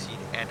 Grapeseed,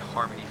 and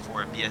Harmony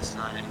for a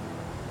BS9.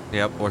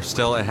 Yep, we're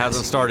still, it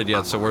hasn't started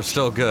yet, so we're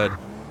still good.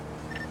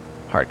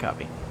 Hard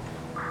copy.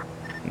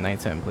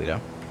 9-7,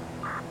 Pluto.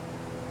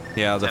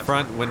 Yeah, the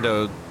front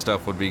window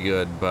stuff would be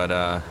good, but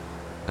I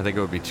think it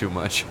would be too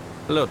much.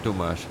 A little too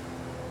much.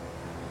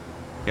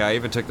 Yeah, I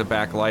even took the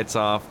back lights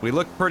off. We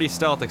look pretty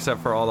stealth except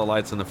for all the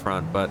lights in the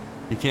front, but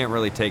you can't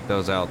really take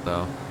those out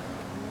though.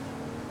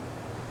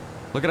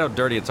 Look at how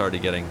dirty it's already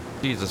getting.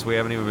 Jesus, we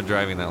haven't even been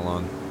driving that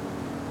long.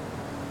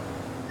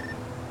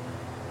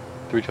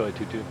 3 Charlie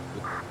 2-2.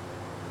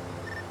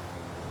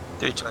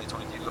 3 Charlie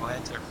 22, go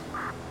ahead, sir.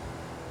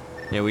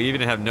 Yeah, we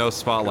even have no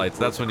spotlights.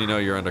 That's when you know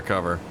you're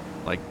undercover.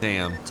 Like,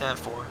 damn.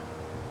 10-4.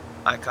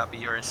 I copy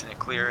your incident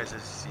clear as a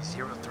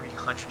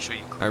 0300 show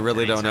you clear. I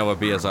really don't know what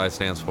BSI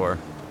stands for.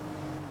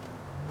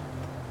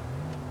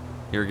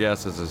 Your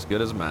guess is as good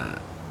as mine.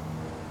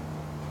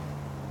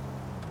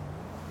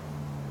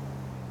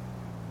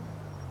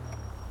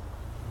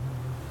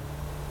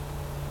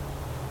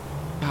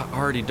 God,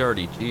 already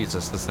dirty.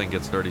 Jesus, this thing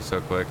gets dirty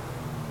so quick.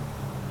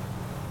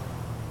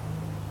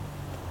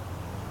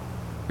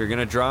 If you're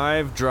gonna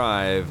drive,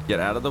 drive.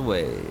 Get out of the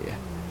way.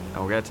 I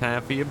don't got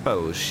time for your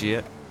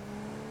bullshit.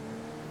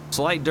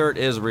 Slight dirt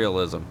is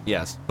realism,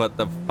 yes, but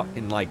the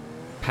fucking, like,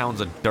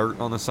 pounds of dirt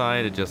on the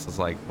side, it just is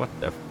like, what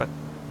the fuck?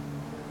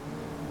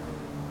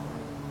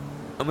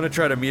 I'm gonna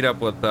try to meet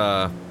up with,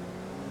 yeah,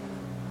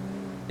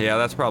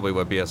 that's probably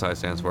what BSI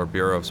stands for,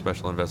 Bureau of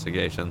Special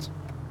Investigations.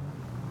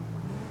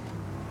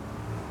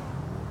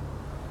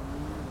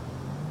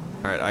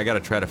 Alright, I gotta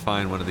try to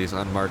find one of these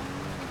unmarked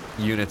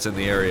units in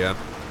the area.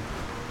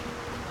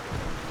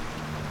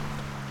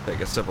 Take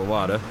a sip of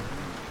water.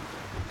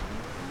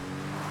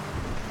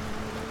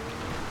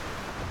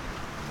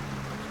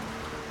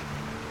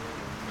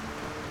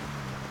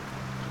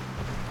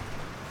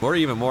 We're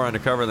even more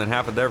undercover than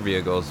half of their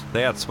vehicles.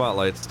 They had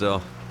spotlights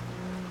still.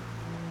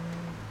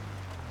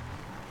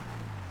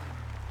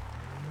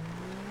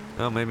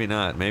 Oh, maybe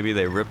not. Maybe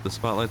they ripped the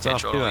spotlights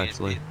off too,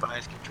 actually.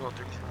 Control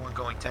 301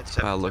 going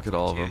 10-7. Wow, look at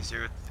all of them.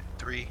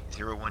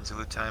 0301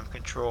 Zulu time.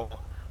 Control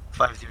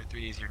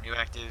 503 is your new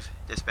active.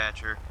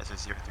 Dispatcher as a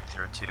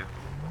 0302.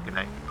 Good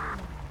night.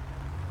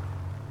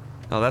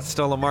 Oh, that's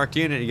still a marked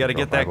unit. You gotta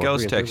get that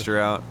ghost texture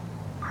out.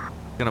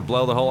 It's gonna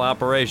blow the whole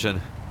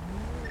operation.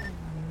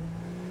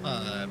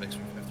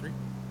 X-ray 53.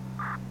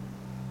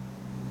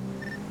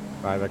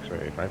 5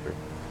 X-ray 53.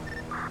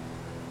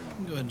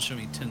 Go ahead and show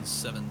me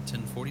 10-7,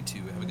 1042.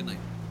 Have a good night.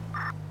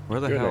 Where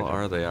the hell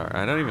are they?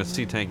 I don't even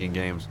see Tank in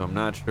game, so I'm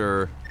not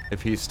sure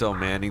if he's still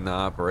manning the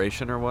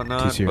operation or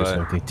whatnot. TC or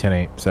something.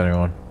 10-8,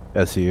 71.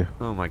 SCU.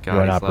 Oh my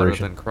god, he's louder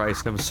than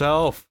Christ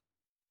himself.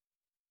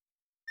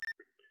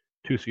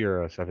 2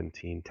 Sierra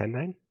 17,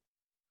 10-9.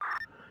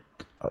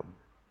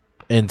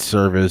 In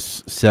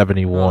service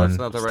 71.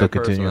 Oh, still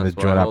continuing the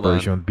joint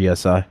operation with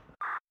BSI.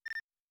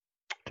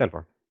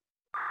 10-4.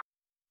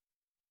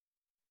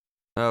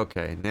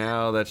 Okay,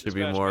 now that should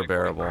be more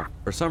bearable.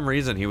 For some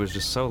reason, he was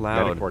just so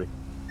loud. 40.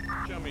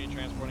 Show me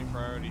transporting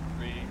priority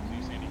 3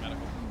 to Sandy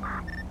Medical.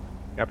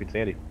 Copy,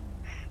 Sandy.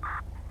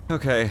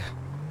 Okay.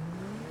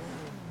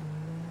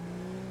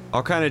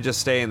 I'll kind of just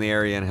stay in the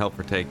area and help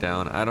for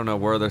takedown. I don't know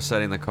where they're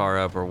setting the car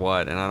up or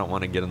what, and I don't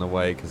want to get in the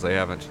way because they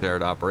haven't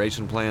shared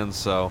operation plans,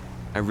 so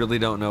I really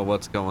don't know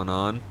what's going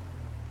on.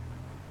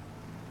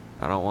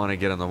 I don't want to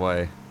get in the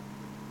way.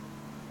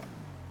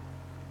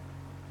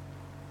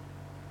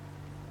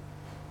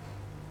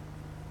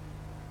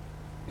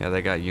 Yeah,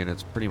 they got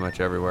units pretty much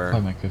everywhere.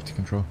 5 Mach 50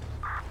 control.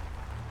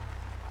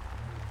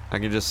 I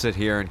can just sit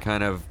here and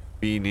kind of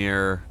be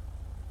near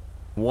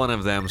one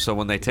of them, so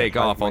when they take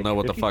off, I'll know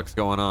what the fuck's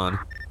going on.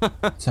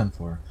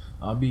 10-4.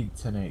 I'll be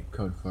 10-8,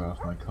 code 4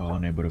 off my call,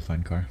 unable to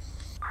find car.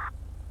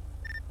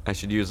 I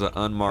should use an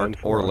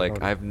unmarked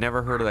Orlick. I've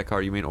never heard of that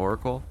car. You mean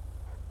Oracle?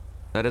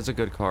 That is a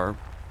good car,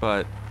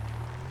 but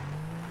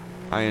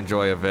I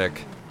enjoy a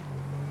Vic.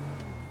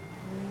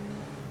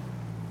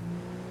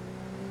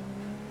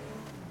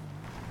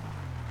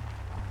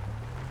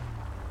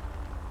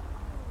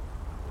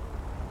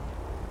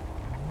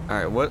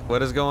 Alright,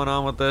 what is going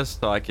on with this?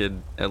 So I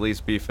could at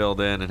least be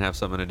filled in and have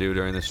something to do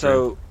during the stream.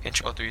 So,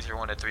 Control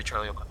 301 to 3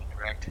 Charlie 11,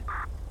 correct?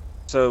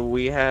 So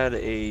we had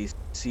a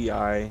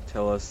CI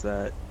tell us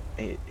that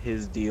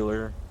his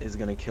dealer is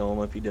going to kill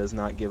him if he does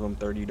not give him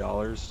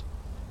 $30.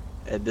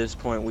 At this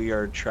point, we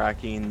are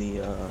tracking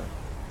the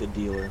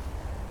dealer.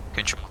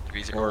 Control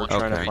 301. Or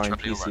trying to Okay. find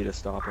PC to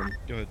stop him.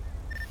 Go ahead.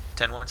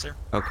 10-1, sir.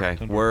 Okay.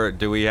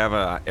 Do we have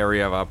a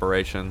area of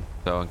operation?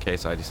 So in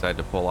case I decide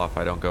to pull off,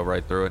 I don't go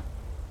right through it.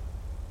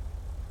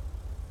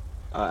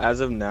 As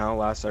of now,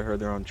 last I heard,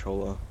 they're on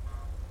Chola.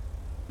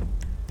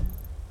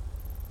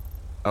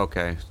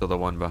 Okay, so the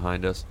one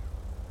behind us.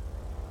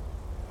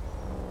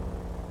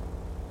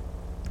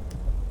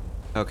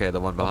 Okay, the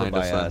one behind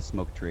us then.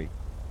 Smoke Tree.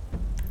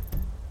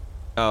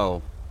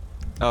 Oh.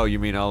 Oh, you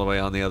mean all the way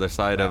on the other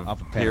side Yeah, of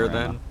off of here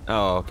Panorama. then?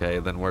 Oh, okay,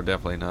 then we're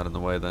definitely not in the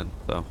way then,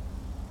 so.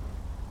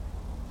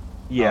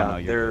 Yeah, no,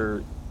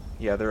 you're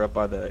they're up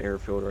by the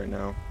airfield right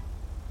now.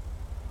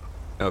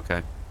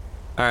 Okay.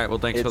 Alright, well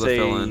thanks It's for the a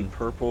fill-in.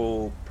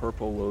 purple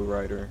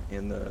lowrider,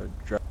 and the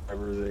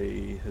driver is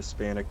a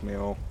Hispanic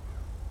male.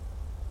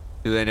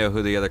 Do they know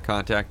who the other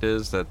contact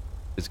is that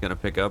is going to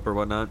pick up or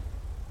whatnot?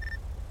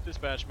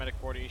 Dispatch, Medic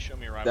 40, show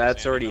me arrival.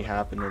 That's Sandy. already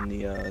happened in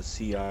the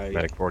CI.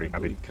 Medic 40, I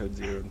believe, code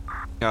 0.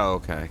 Oh,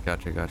 okay.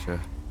 Gotcha. Alright,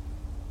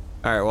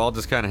 well I'll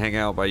just kind of hang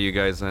out by you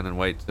guys then and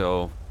wait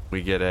till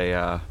we get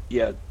a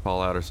Yeah,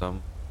 call out or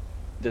something.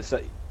 the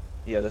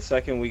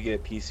second we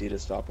get PC to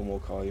stop him, we'll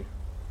call you.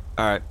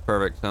 Alright,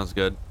 perfect. Sounds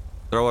good.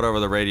 Throw it over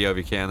the radio if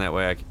you can, that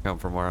way I can come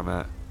from where I'm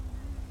at.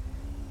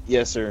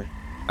 Yes, sir.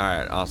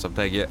 Alright, awesome.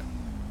 Thank you.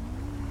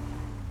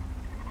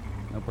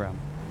 No problem.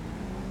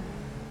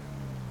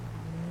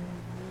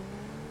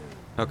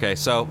 Okay,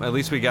 so at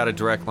least we got a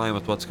direct line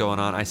with what's going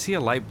on. I see a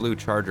light blue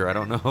Charger. I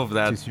don't know if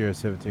that's TCR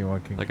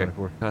 17-1 King like a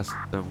 24.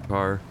 custom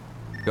car.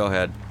 Go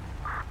ahead.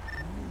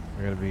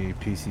 We're gonna be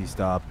PC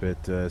stop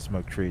at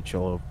Smoke Tree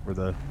Cholo for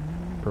the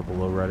purple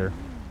lowrider.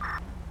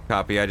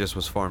 Copy. I just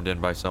was formed in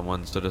by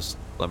someone, so just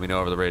let me know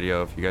over the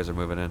radio if you guys are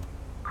moving in.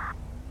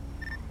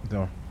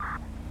 No.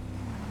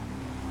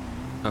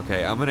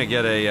 Okay, I'm gonna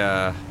get a,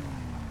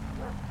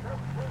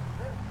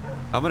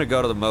 I'm gonna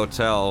go to the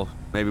motel.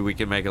 Maybe we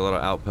can make a little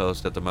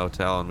outpost at the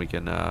motel and we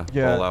can,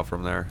 roll out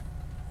from there.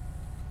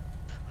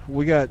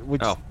 We Oh,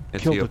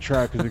 it's killed you. the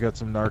track because we got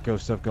some narco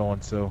stuff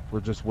going, so we're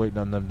just waiting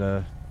on them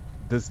to.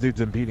 This dude's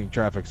impeding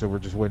traffic, so we're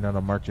just waiting on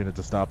a marked unit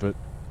to stop it.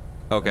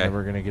 Okay. And then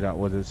we're gonna get out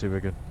with it, see if we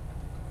can.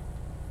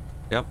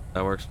 Yep,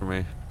 that works for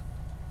me.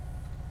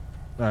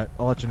 Alright,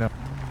 I'll let you know.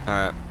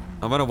 Alright.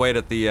 I'm gonna wait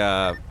at the,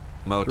 3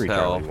 motel.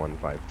 Charlie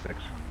 156.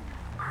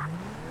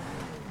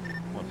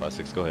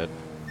 156, go ahead.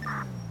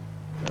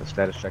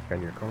 Status check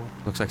on your call.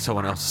 Looks like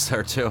someone else is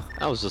there too.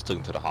 I was just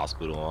looking to the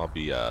hospital. I'll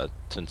be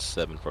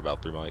 10-7 for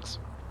about 3 mics.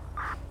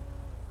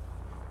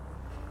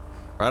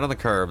 Right on the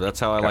curb. That's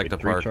how I like to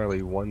 3 park.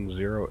 Charlie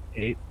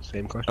 108.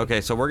 Same question.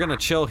 Okay, so we're gonna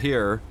chill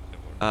here.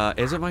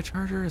 Is it my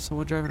Charger? Is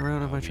someone driving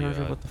around on my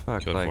Charger? What the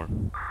fuck? code Like, 4.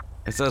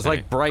 it says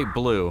like bright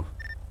blue.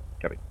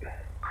 Copy.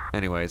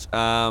 Anyways,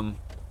 no,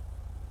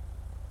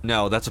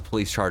 that's a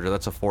police Charger.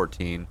 That's a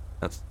 14.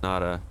 That's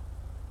not a.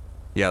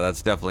 Yeah,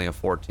 that's definitely a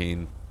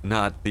 14.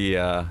 Not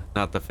the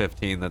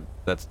 15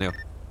 that's new.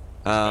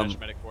 Dispatch,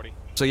 Medic 40.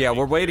 So yeah,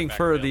 we're waiting back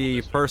for available the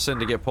district. person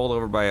to get pulled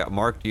over by a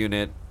marked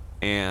unit,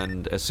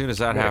 and as soon as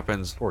that Yeah,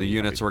 happens, 40, the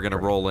units copy. we're gonna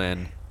roll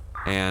in,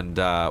 and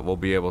we'll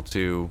be able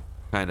to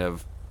kind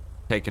of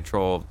take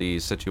control of the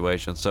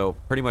situation. So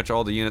pretty much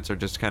all the units are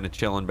just kind of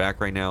chilling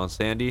back right now in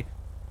Sandy,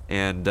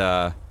 and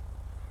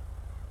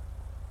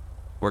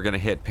we're gonna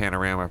hit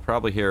Panorama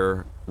probably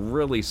here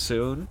really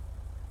soon.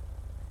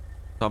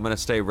 So I'm gonna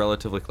stay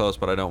relatively close,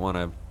 but I don't want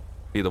to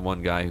be the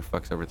one guy who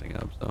fucks everything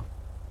up. So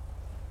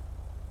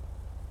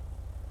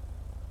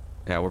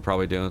yeah, we're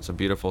probably doing some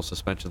beautiful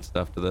suspension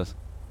stuff to this.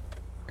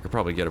 I could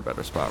probably get a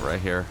better spot right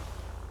here.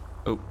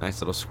 Oh, nice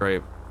little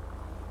scrape.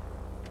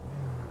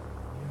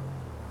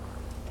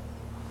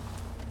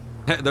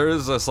 There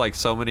is just like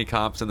so many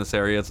cops in this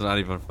area, it's not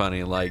even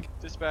funny. Like,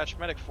 Dispatch,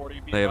 Medic 40.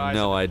 Be they have advised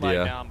no I've been idea.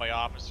 flagged down by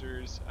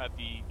officers at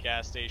the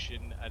gas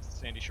station at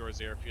Sandy Shores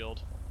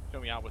Airfield.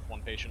 Show me out with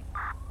one patient.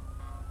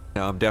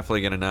 no, I'm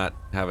definitely gonna not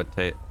have it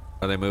take.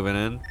 Are they moving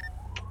in?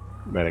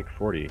 Medic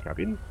 40.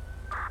 Copied.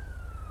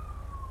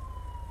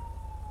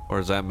 Or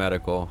is that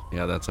medical?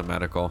 Yeah, that's a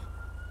medical.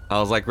 I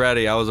was like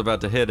ready, I was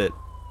about to hit it.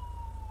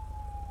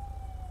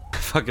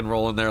 Fucking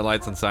rolling their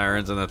lights and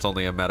sirens, and that's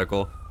only a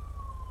medical.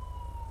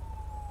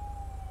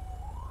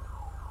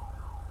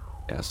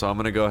 Yeah, so I'm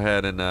gonna go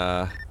ahead and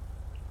Is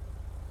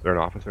there an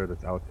officer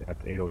that's out at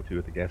 802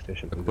 at the gas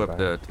station? Please equip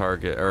the advise.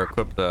 target, or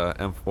equip the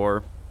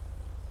M4.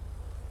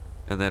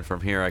 And then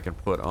from here I can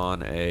put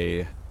on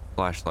a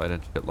flashlight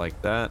and shit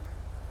like that.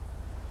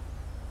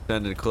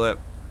 Extended clip,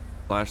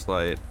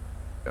 flashlight.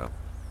 Go.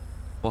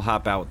 We'll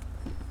hop out.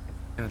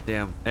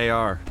 Goddamn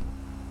AR.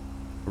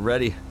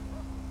 Ready.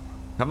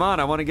 Come on,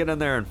 I want to get in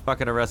there and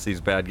fucking arrest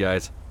these bad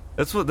guys.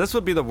 This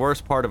would be the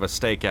worst part of a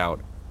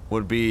stakeout.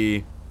 Would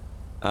be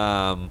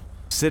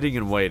sitting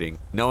and waiting,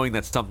 knowing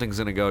that something's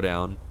gonna go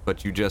down,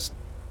 but you just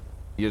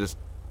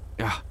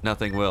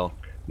nothing will.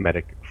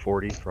 Medic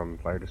 40 from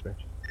fire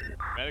dispatch.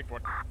 Medic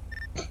 40.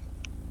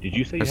 Did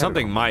you say Or you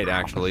something had an might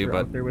actually, officer but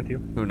out there with you?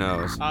 who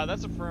knows?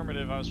 That's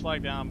affirmative. I was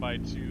flagged down by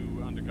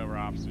 2 undercover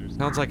officers.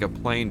 Sounds like a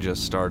plane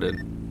just started.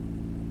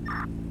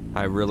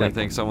 I really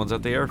think someone's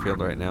at the airfield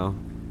right now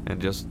and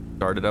just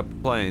started up a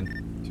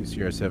plane. 2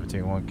 Sierra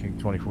 17-1, King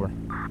 24.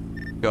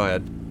 Go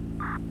ahead.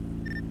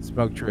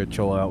 Smoke tree,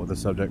 chill out with the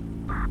subject.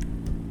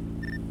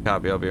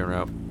 Copy, I'll be en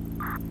route.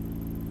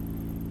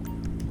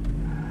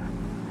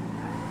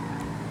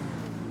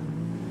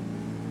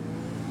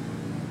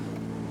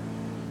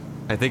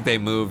 I think they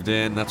moved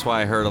in. That's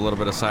why I heard a little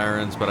bit of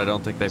sirens, but I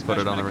don't think they put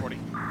it on the...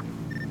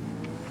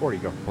 40,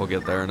 go. We'll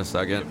get there in a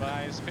second.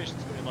 Advise,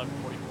 patient's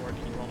 1144, can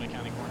you roll me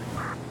county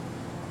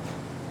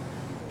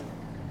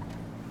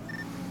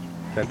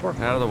corner? 10-4.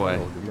 Out of the way.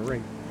 Give him a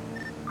ring.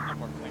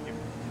 10-4, thank you.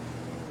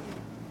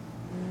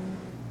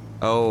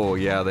 Oh,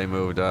 yeah, they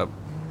moved up.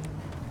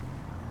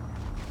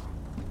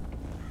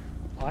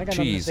 Oh, I got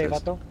nothing to say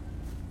about though.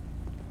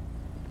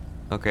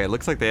 Okay, it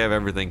looks like they have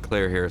everything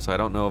clear here, so I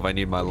don't know if I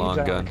need my long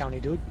gun. County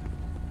dude.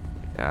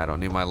 Yeah, I don't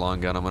need my long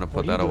gun. I'm gonna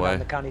put that What are you doing away. on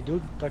the county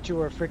dude? Thought you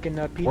were a freaking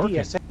PD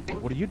Working. SA.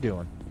 What are you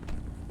doing?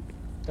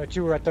 I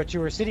thought you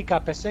were a city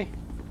cop SA.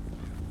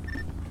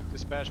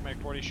 Dispatch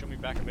Mag 40, show me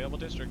back available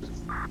district.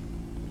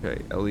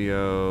 Okay,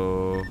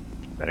 Elio.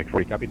 Medic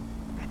 40, copied.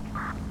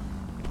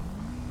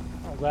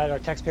 I'm glad our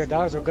taxpayer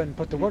dollars are getting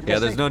put to work. Yeah, SA.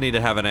 there's no need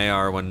to have an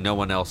AR when no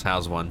one else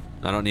has one.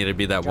 I don't need to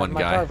be that one my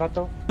guy. car,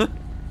 Vato.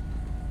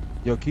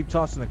 Yo, keep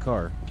tossing the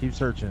car. Keep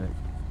searching it.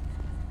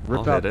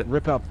 I'll hit it.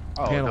 Rip out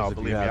Oh panels no, if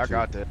believe you me, have I to.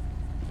 got it.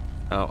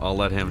 I'll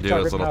let him do Try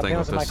his ripping little out thing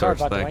panels with in this my car,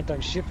 search Vato. I thing. ain't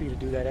done shit for you to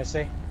do that, SA.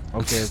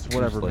 Okay, it's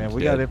whatever, man.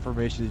 We got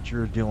information that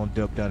you're dealing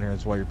dope down here.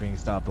 That's why you're being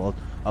stopped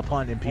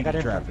upon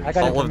impeding traffic.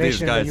 All of these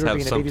guys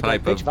have some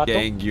type of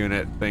gang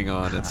unit thing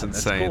on. It's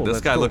insane. cool, This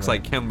that's guy cool, looks man.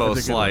 like Kimbo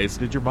That's a good Slice.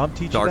 one. Did your mom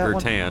teach you that darker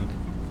one? tan.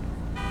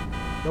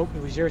 Nope,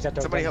 it was yours at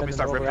the Somebody help me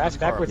start ripping ass this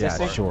car backwards, Yeah,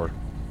 SA. sure.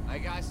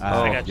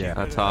 Oh,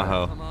 yeah. a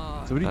Tahoe. So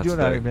what are you That's doing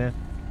out here, big. man?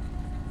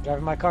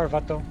 Driving my car,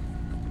 Vato.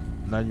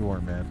 No, you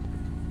weren't, man.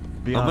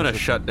 Be I'm honest gonna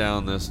with shut you.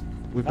 down this.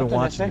 We've been Nothing,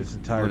 watching SA. this I'm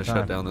entire gonna time.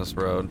 shut down this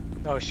road.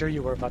 Oh, sure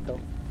you were, Vato.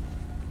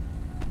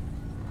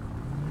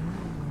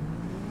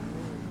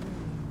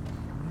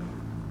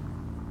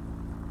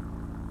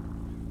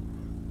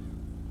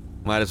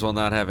 Might as well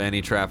not have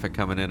any traffic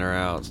coming in or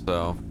out,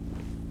 so.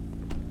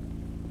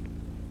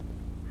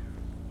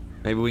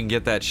 Maybe we can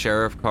get that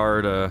sheriff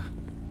car to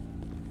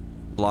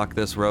block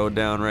this road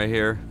down right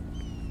here.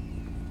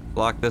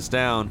 Block this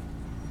down.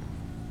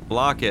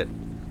 Block it.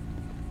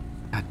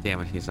 God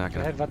damn it, he's not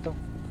Go gonna. ahead, Vato.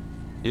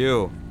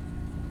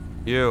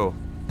 You.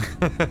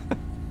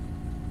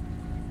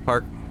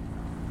 Park.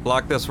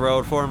 Block this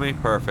road for me?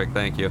 Perfect,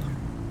 thank you.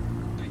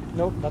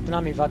 Nope, nothing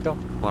on me, Vato.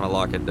 Wanna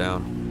lock it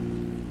down.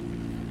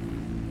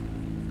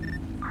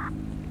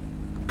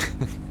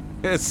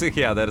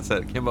 Yeah, that's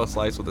it. Kimbo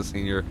Slice with a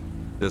senior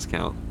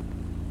discount.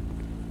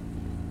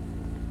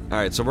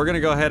 Alright, so we're gonna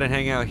go ahead and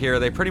hang out here.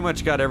 They pretty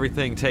much got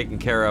everything taken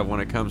care of when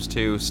it comes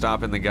to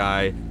stopping the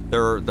guy.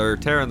 They're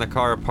tearing the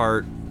car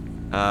apart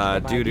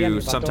due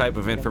to some type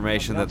of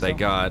information that they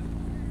got.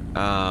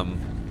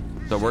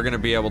 So we're gonna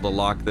be able to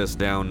lock this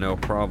down, no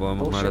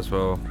problem. Might as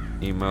well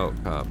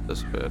emote cop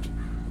this bitch.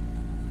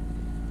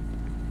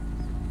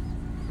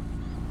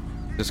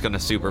 Just gonna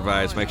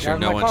supervise, make sure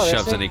no one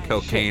shoves any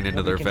cocaine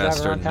into their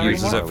vest or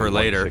uses it for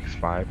later.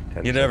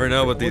 You never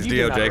know with these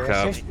DOJ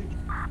cops.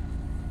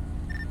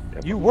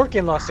 You work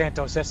in Los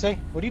Santos, SA.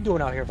 What are you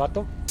doing out here,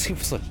 Vato?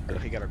 Seems like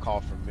He got a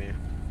call from me.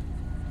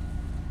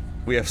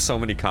 we have so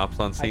many cops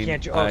on scene. I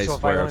can't. I So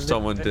swear, if if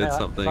someone did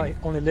something, if I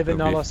only live in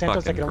it would be Los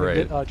Santos, I fucking can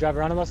only great. drive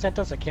around in Los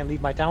Santos. I can't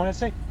leave my town,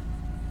 SA.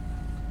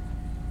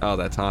 Oh,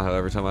 that Tahoe.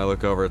 Every time I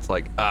look over, it's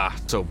like,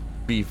 so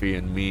beefy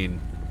and mean.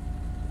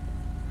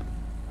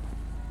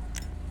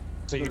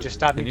 So you just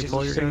stopped me. Can you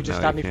pull your So you gun? just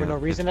No, stopped you me for no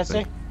can't. reason, That's the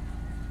SA. thing.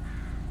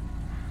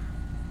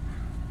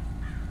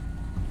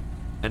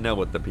 I know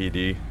what the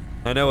PD.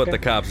 I know what Okay. the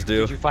cops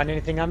do. Did you find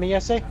anything on me,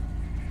 SA?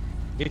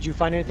 Did you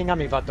find anything on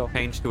me, Vato?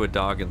 Change to a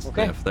dog and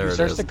Okay. sniff. There You it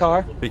searched is. the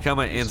car. Become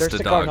an You searched insta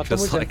the car. dog, Nothing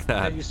just was like in.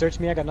 that. You searched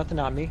me. I got nothing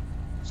on me.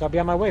 So I'll be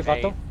on my way,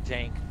 Vato.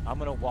 Tank, I'm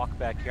gonna walk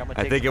back here. I'm gonna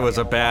I take think it somebody, was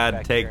a I'm gonna walk bad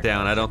back here and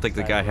takedown. I don't think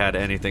the check guy side had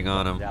roads. anything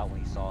on him. Out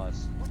when he saw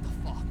us.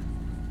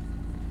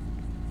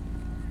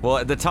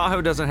 Well, the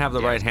Tahoe doesn't have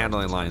the right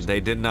handling line. They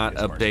did not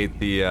update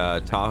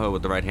the Tahoe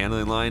with the right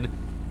handling line,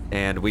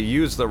 and we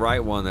used the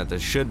right one that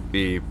it should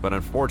be, but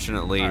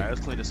unfortunately, Alright,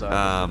 let's clean this up.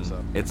 Let's clean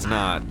this up. it's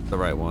not the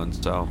right one.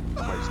 So,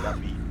 Somebody just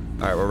got beat.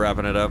 all right, we're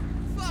wrapping it up.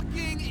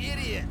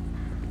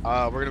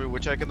 We're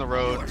checking the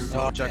road.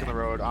 We're checking the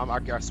road.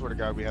 I swear to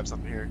God, we have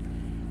something here.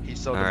 He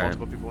sold to Alright.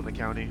 multiple people in the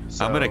county.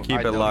 So I'm gonna keep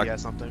I it know he locked.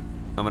 has something.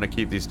 I'm gonna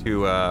keep these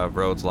two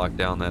roads locked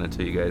down then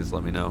until you guys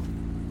let me know.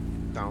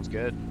 Sounds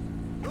good.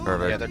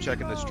 Perfect. Yeah, they're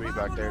checking the street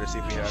back there to see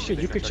if we have. Shit, you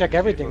anything. could They're check checking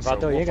everything, people,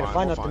 so Vato. You ain't gonna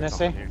find we'll nothing,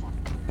 something SA. here.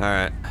 All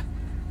right.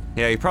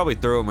 Yeah, you probably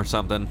threw them or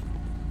something.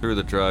 Threw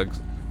the drugs.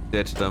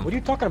 Ditched them. What are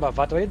you talking about,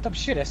 Vato? I didn't dump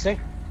shit, SA. Why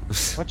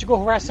don't you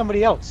go harass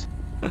somebody else?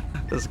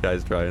 This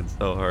guy's trying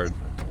so hard.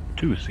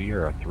 2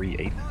 Sierra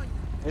 38.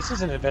 This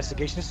isn't an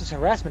investigation. This is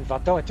harassment,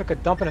 Vato. I took a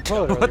dump in a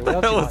toilet What earlier. the What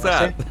else hell you was want,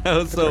 that? SA? That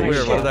was so That's weird.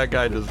 What shit. did that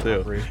guy just do?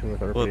 Operation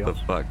with What everybody the else.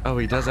 fuck? Oh,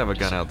 he does have a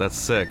gun out. That's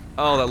sick.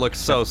 Oh, that looks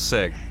so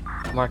sick.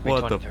 Mark me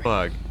What the 23.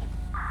 fuck?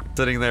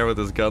 sitting there with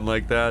his gun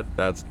like that.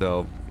 That's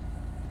dope.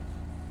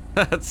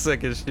 That's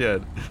sick as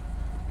shit.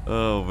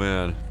 Oh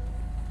man.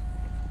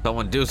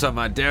 Someone do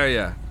something, I dare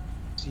ya.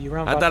 See you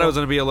around. I thought it was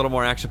gonna be a little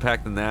more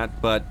action-packed than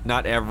that, but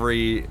not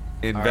every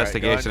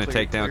investigation and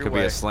takedown could be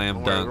a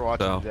slam dunk.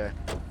 So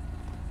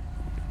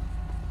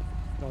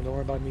No, don't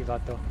worry about me,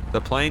 Vato.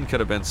 the plane could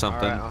have been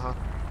something. Alright,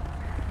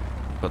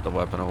 Put the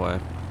weapon away.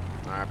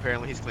 Alright,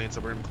 apparently he's clean, so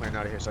we're gonna be clearing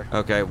out of here, sir.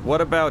 Okay,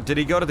 what about, did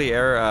he go to the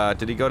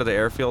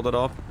airfield at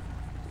all?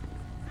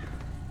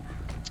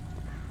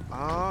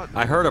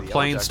 I heard a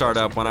plane start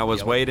up when I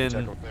was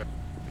waiting.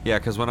 Yeah,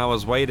 because when I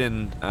was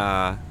waiting,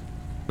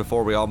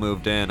 before we all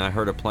moved in, I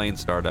heard a plane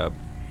start up.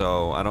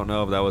 So I don't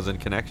know if that was in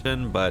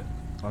connection, but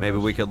maybe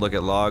we could look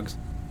at logs.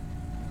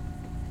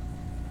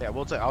 Yeah,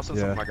 I'll send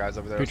some of my guys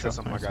over there. I'll send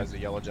some of my guys to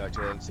Yellow Jack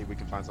too and see if we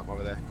can find something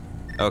over there.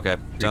 Okay,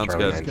 sounds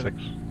good.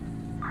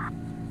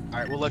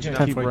 Alright, we'll let you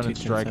know. Keep running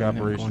strike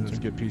operations,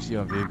 get PC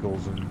on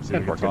vehicles, and see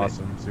if we can toss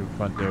them, see if we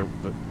find dope.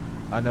 But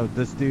I know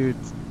this dude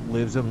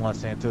lives in Los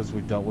Santos.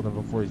 We've dealt with him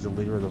before. He's the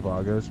leader of the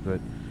Vagos, but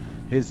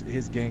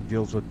his gang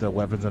deals with the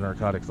weapons and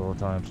narcotics all the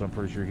time. So I'm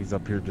pretty sure he's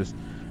up here just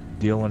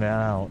dealing it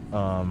out.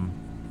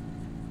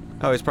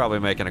 Oh, he's probably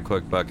making a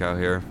quick buck out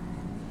here,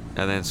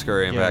 and then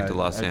scurrying back to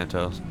Los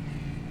Santos.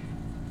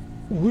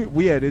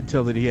 We had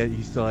intel that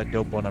he still had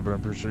dope on him, but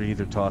I'm pretty sure he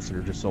either tossed it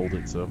or just sold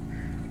it. So.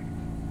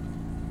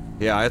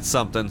 Yeah, it's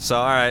something. So,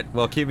 alright.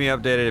 Well, keep me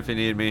updated if you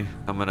need me.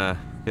 I'm gonna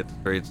hit the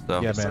streets, so.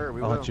 Yeah,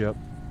 man. I'll hit you up.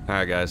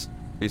 Alright, guys.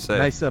 Be safe.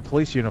 Nice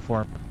police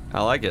uniform.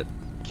 I like it.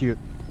 Cute.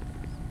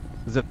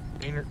 Is it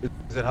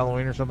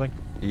Halloween or something?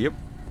 Yep.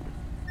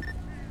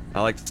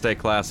 I like to stay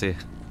classy.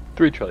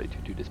 3 Charlie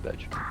 22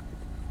 dispatch.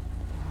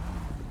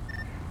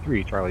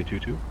 3 Charlie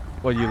 22.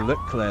 Well, you look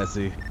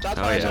classy.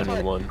 Oh,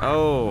 yeah.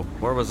 Oh,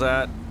 where was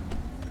that?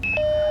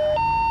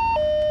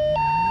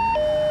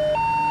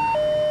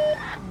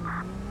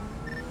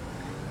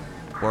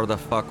 Where the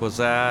fuck was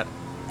that?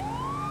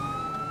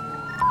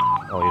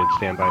 Oh, you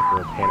stand by for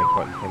a panic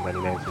button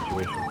 1099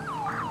 situation.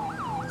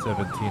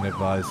 17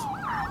 advised.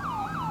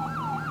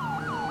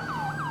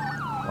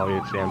 Oh,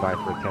 you stand by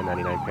for a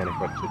 1099 panic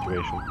button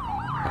situation.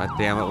 God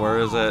damn it, where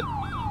is it?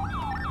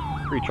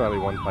 3 Charlie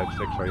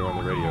 156, are you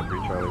on the radio? 3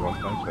 Charlie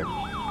 156.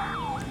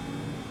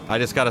 I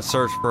just gotta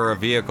search for a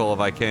vehicle if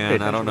I can.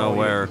 Hey, I don't know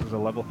where. This is a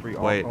level 3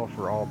 all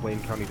for all Blaine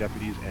County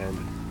deputies and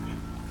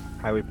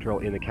highway patrol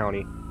in the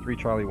county. 3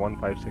 Charlie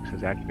 156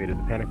 has activated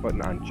the panic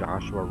button on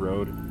Joshua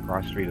Road.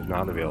 Cross street is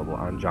not available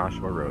on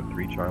Joshua Road.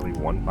 3 Charlie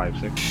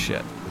 156.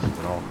 Shit. This is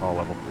an all-call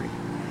level 3.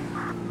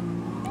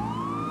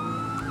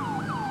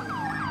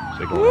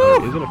 Signal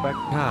Woo! is in effect.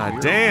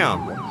 God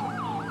damn.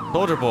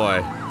 Soldier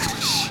boy.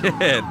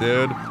 Shit,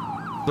 dude.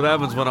 That's what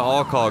happens when an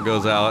all-call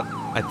goes out.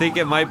 I think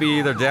it might be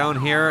either down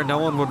here. No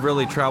one would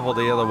really travel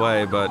the other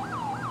way, but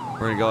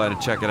we're gonna go ahead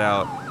and check it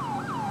out.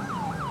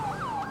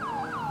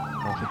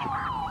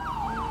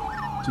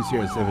 She's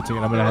here at 17.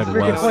 I'm gonna head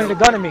Freaking west. pointed a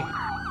gun at me.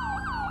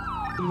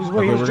 He was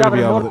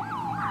driving a motor.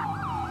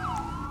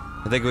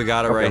 I think we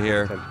got it right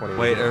here.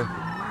 Wait,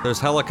 there's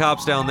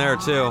helicopters down there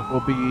too.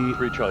 We'll be near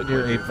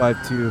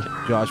 852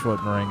 Joshua at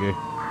Merengue.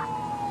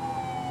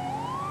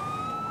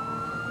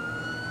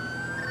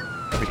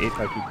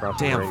 852 cross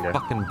Damn Merengue.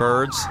 fucking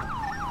birds.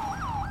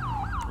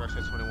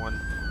 21.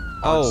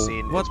 Oh,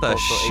 what the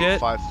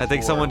shit? I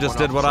think someone just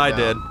did what I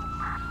did.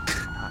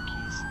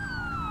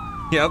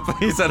 Yep,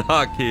 he said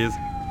hotkeys.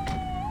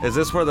 Is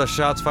this where the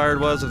shots fired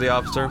was of the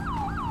officer?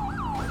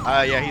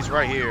 Yeah, he's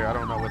right here. I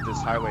don't know what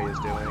this highway is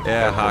doing.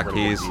 Yeah,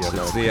 hotkeys.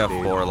 It's the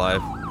F4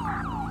 life.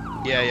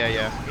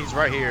 Yeah. He's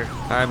right here.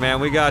 Alright, man,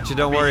 we got you.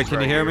 Don't worry. Can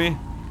you hear me?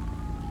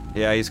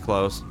 Yeah, he's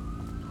close.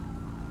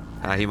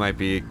 He might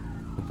be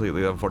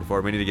completely on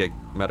 44. We need to get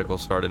medical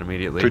started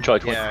immediately.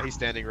 Yeah, he's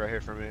standing right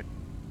here for me.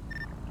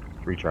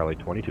 3 Charlie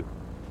 22.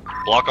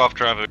 Block off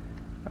traffic.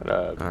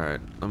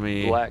 Alright, let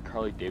me... Black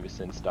Harley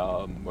Davidson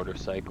style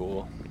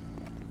motorcycle.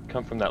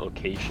 Come from that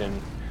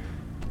location.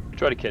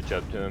 Try to catch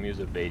up to him. He was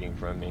evading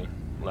from me.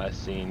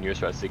 Last seen,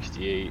 US Route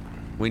 68.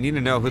 We need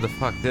to know who the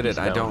fuck did it.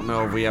 I don't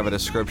know if we have a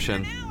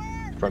description.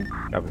 From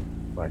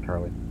Black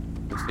Harley.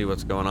 Let's see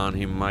what's going on.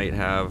 He might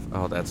have...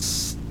 Oh,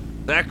 that's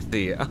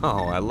sexy.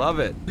 Oh, I love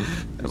it.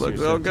 It looks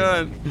so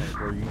good.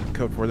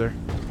 Code 4 there.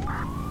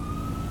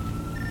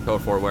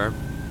 Code 4 where?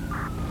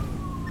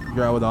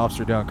 You're out with the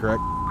officer down,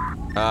 correct?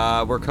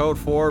 We're code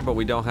 4, but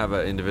we don't have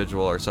an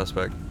individual or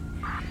suspect.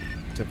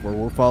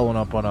 We're following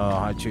up on a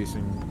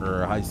high-chasing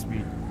or a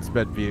high-speed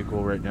sped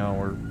vehicle right now.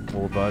 We're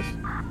full of bus.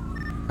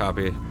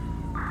 Copy.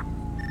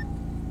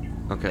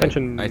 Okay.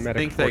 Attention, I medic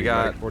think 40, they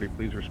got... Medic 40,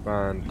 please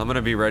respond. I'm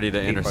gonna be ready to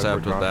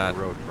intercept with that.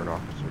 Road for an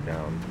officer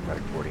down.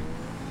 Medic 40.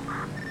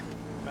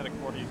 Medic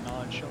 40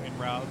 acknowledged, showing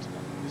route.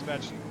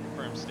 Dispatch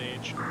confirmed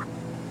stage.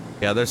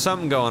 Yeah, there's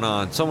something going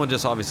on. Someone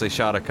just obviously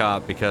shot a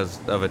cop because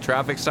of a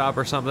traffic stop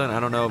or something. I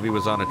don't know if he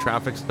was on a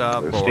traffic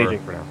stop or... Staging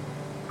for now.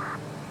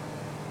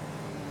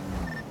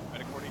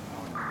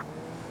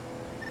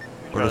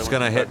 We're just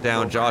gonna hit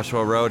down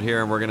Joshua Road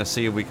here, and we're gonna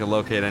see if we can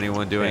locate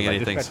anyone doing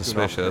anything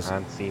suspicious.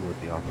 On scene with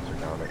the officer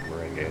down at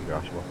Merengue and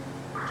Joshua.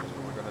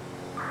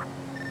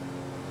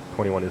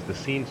 1021, is the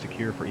scene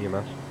secure for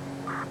EMS?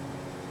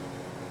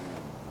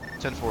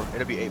 10-4.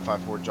 It'll be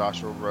 854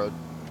 Joshua Road.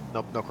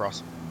 Nope, no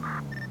cross.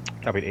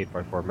 Copied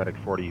 854. Medic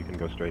 40, you can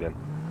go straight in.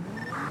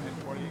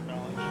 40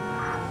 acknowledged.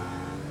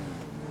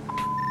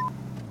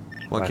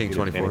 One King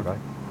 24.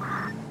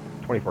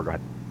 24, go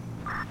ahead.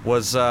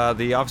 Was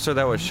the officer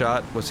that was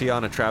shot, was he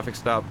on a traffic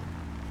stop?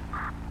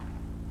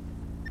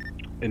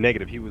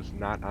 Negative, he was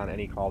not on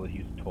any call that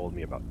he's told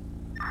me about.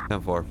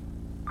 10-4.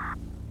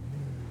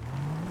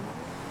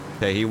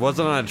 Okay, he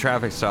wasn't on a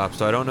traffic stop,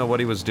 so I don't know what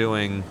he was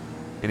doing,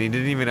 and he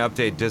didn't even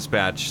update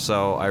dispatch,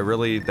 so I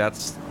really,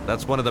 that's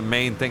one of the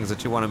main things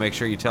that you want to make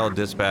sure you tell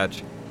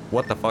dispatch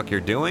what the fuck you're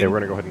doing. Okay, we're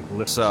gonna go ahead and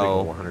lift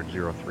signal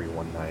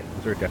 100-0319.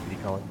 Is there a deputy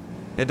calling?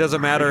 It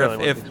doesn't matter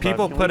if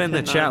people put in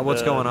the chat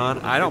what's going on.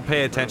 I don't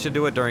pay attention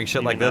to it during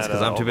shit like this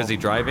because I'm too busy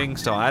driving,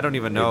 so I don't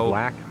even know. A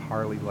black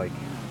Harley-like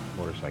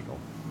motorcycle.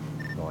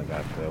 That's all I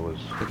got. That was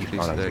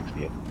eastbound on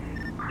 68.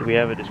 Do we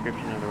have a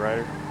description of the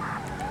rider?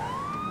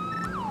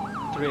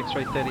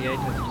 3X-ray 38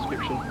 has a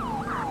description.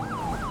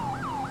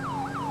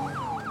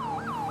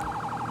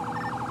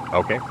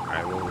 Okay,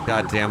 I will.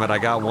 God damn it, I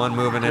got one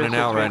moving in and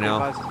out right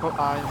now. I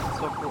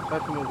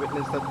heard from a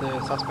witness that the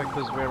suspect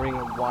was wearing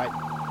a white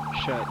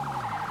shirt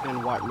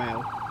and white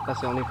male.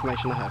 That's the only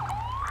information I have.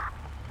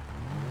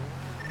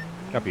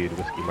 Copy,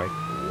 Whiskey Mike.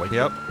 White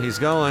Yep, he's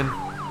going.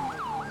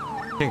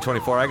 King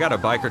 24, I got a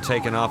biker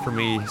taking off from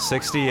me,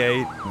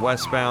 68,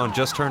 westbound,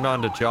 just turned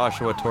on to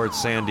Joshua towards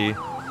Sandy.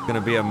 Gonna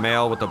be a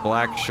male with a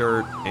black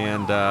shirt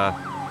and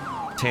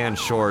tan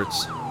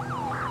shorts.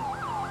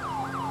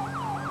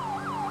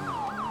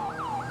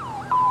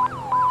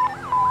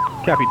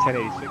 Copy,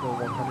 1080, signal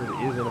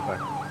 100 is in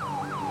effect.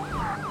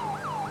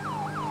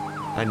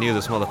 I knew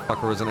this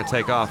motherfucker was gonna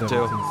take off too.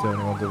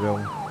 1771's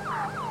available.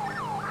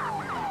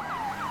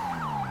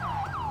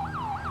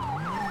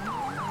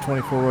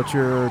 24, what's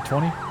your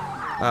 20?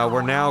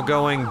 We're now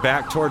going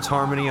back towards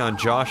Harmony on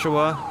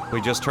Joshua.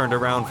 We just turned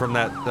around from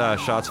that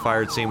shots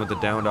fired scene with the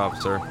downed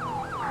officer.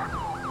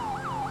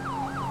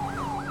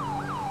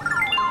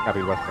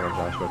 Copy, westbound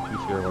Joshua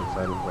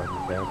 2017,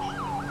 running down.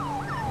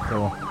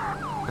 Come on.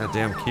 That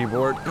damn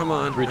keyboard. Come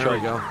on. There we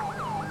go.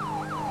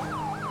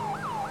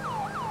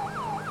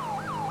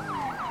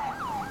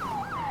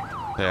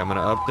 Okay, I'm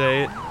gonna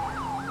update.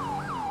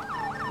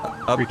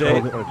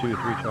 Update. 3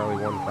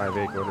 Charlie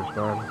 158, go to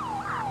respond.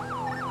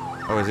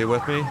 Oh, is he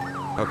with me?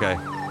 Okay.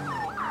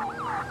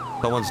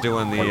 Someone's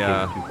doing the,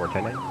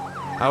 2410.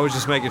 I was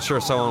just making sure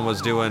someone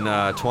was doing,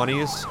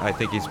 20s. I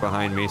think he's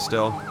behind me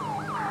still.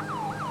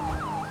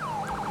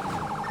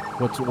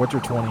 What's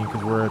your 20?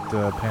 Because we're at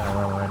the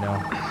Panorama right now.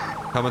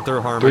 Coming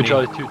through Harmony. 3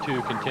 Charlie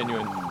 22,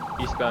 continuing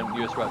eastbound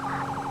US route.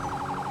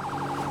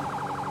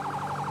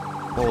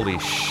 Holy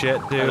shit,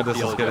 dude, this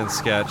is getting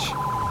sketch.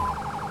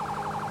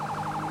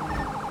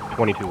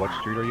 22, what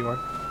street are you on?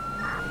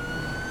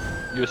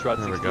 US route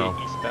There we 68 go.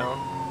 eastbound,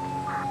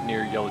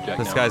 near Yellow Jack.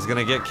 This now. guy's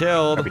gonna get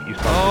killed.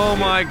 Oh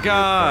my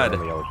god!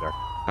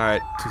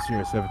 Alright.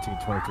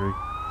 1723.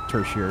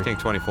 Tertiary. King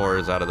 24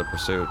 is out of the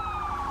pursuit.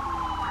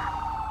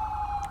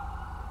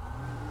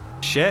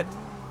 Shit.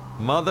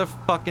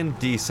 Motherfucking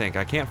desync.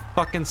 I can't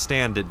fucking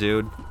stand it,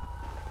 dude.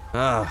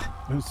 Ugh.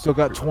 Who's still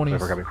got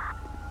 20s?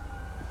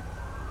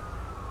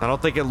 I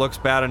don't think it looks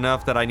bad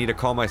enough that I need to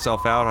call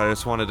myself out. I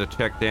just wanted to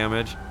check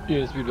damage.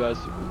 Yeah, speed wise,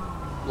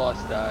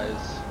 lost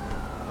eyes.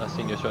 Last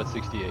seen US route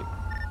 68.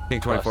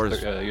 King 24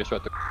 is US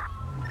route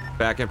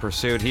back in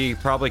pursuit. He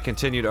probably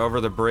continued over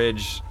the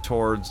bridge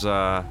towards,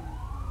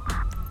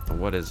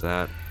 what is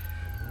that?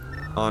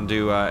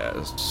 Onto,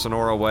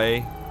 Sonora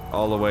Way,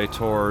 all the way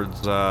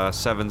towards,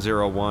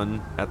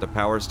 701 at the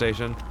power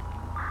station.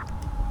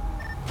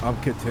 I'm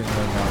continuing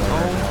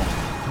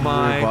now. Oh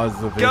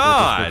my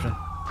god!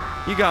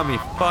 You got me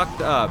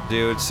fucked up,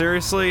 dude.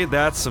 Seriously?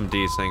 That's some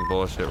desync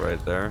bullshit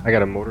right there. I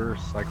got a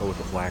motorcycle with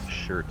a black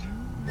shirt.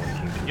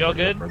 You all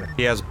good?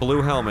 He has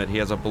blue helmet. He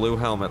has a blue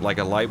helmet, like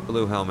a light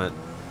blue helmet.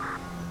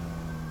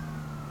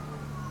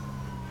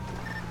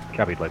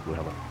 Copied, light blue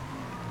helmet.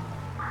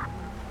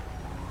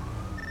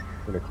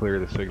 Gonna clear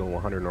the signal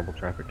 100, normal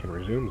traffic can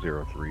resume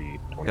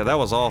 0320. Yeah, that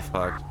was all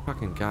fucked.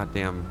 Fucking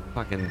goddamn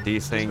fucking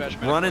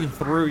desync running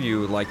through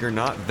you like you're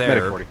not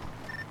there. Can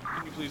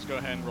you please go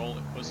ahead and roll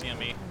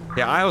OCME?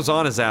 Yeah, I was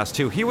on his ass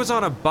too. He was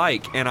on a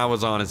bike and I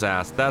was on his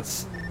ass.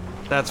 That's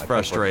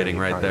frustrating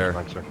right there.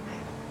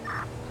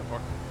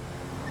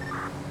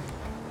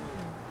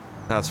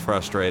 That's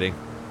frustrating.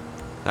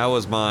 That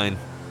was mine.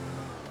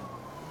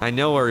 I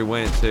know where he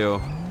went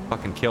to.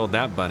 Fucking killed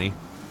that bunny.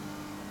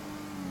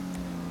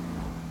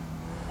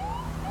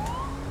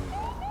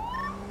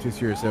 Just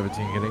here at 17,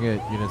 can I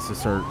get units to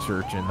start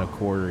searching the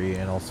quarry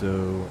and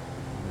also...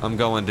 I'm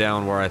going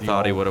down where I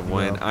thought he would have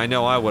went. I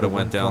know I would have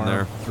went down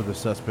there. For the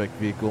suspect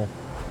vehicle.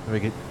 Can we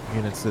get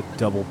units to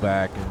double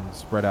back and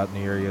spread out in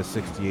the area,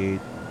 68,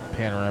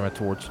 panorama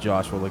towards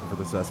Joshua, looking for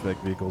the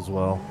suspect vehicle as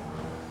well.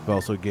 We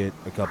also get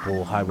a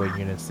couple highway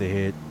units to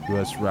hit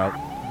US Route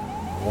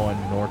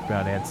 1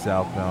 northbound and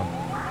southbound.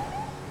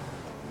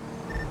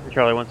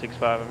 Charlie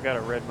 165, I've got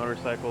a red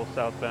motorcycle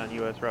southbound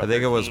US Route I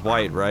think it was 13.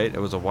 white, right? It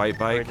was a white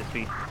bike. Ready to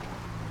speed.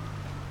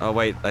 Oh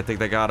wait, I think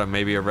they got him.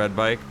 Maybe a red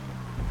bike.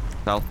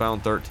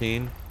 Southbound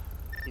 13.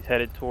 He's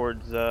headed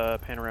towards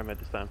Panorama at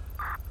this time.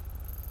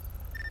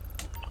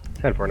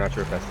 10-4, not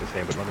sure if that's the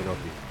same, but let me know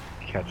if you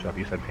catch up.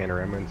 You said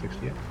Panorama in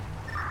 68?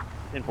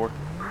 10-4.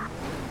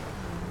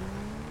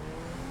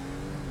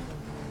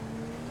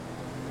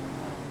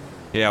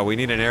 Yeah, we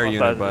need an air Lost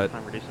unit, eyes but this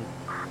time, reducing.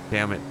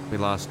 damn it, we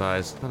lost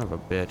eyes. Son of a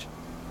bitch.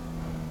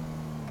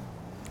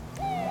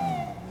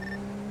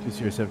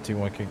 2-0-17,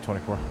 1 King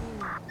 24.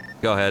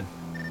 Go ahead.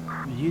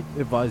 You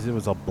advised it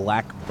was a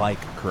black bike,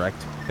 correct?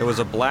 It was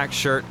a black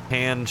shirt,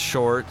 tan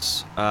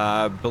shorts.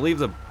 I believe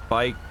the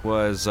bike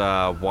was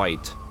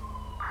white.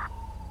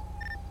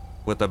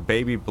 With a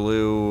baby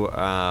blue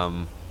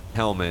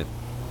helmet.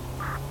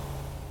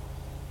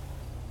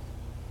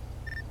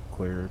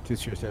 Clear.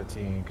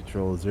 2-0-17,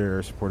 control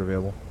 0, support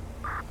available.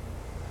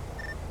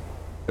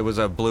 It was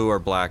a blue or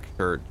black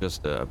shirt,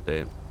 just to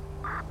update.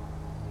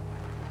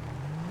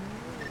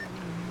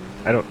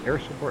 I don't air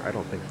support. I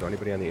don't think so.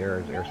 Anybody on the air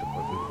is air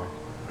support.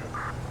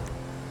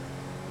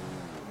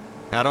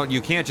 Please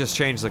You can't just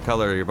change the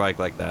color of your bike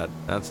like that.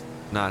 That's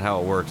not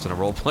how it works in a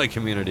roleplay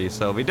community.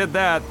 So if he did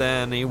that,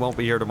 then he won't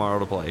be here tomorrow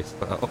to play.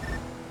 So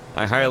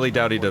I highly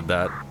doubt he did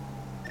that.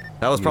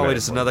 That was probably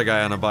just another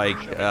guy on a bike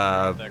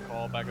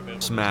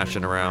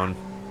smashing around.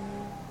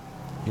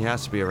 He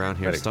has to be around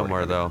here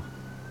somewhere, though.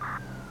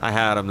 I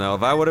had him, though.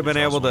 If I would have been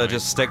able to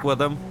just stick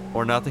with him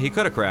or nothing, he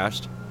could have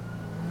crashed.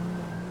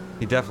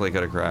 He definitely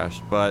could have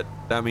crashed, but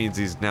that means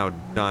he's now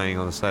dying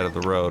on the side of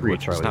the road,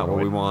 which is not what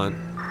we want.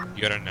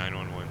 You got a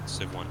 911,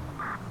 Civ 1.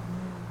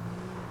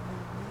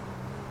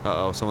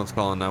 Uh-oh, someone's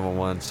calling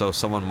 911, so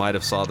someone might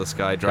have saw this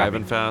guy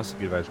driving fast.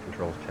 Be advised,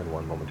 controls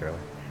 10-1 momentarily.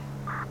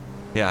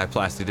 Yeah, I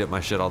plasti dip my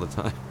shit all the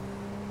time.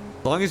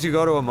 As long as you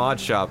go to a mod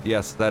shop,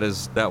 yes,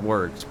 that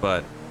works,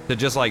 but to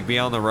just like be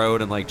on the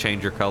road and like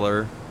change your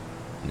color,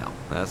 no,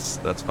 that's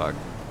fucked.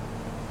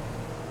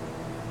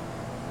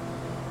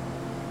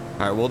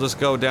 Alright, we'll just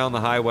go down the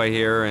highway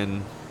here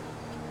and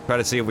try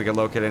to see if we can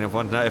locate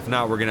anyone. If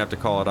not, we're gonna have to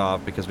call it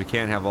off because we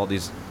can't have all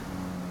these.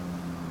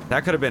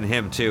 That could have been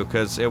him too,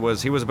 because he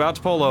was about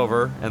to pull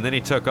over and then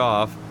he took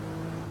off,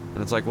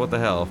 and it's like, what the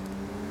hell?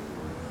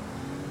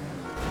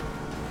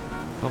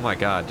 Oh my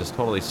god, just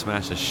totally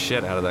smashed the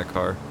shit out of that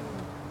car.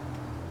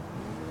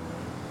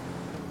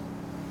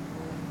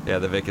 Yeah,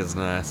 the Vic is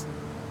nice.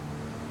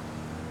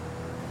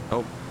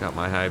 Oh, got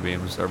my high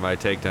beams or my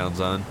takedowns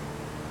on.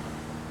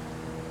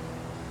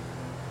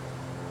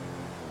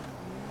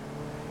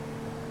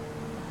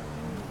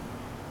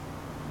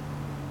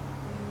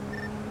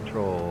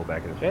 Control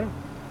back in the channel.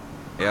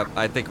 Yep,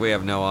 I think we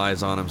have no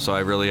eyes on him, so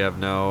I really have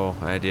no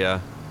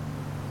idea.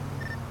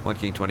 1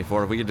 King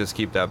 24, if we could just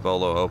keep that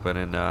bolo open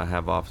and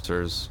have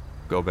officers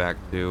go back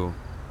to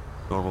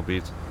normal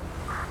beats.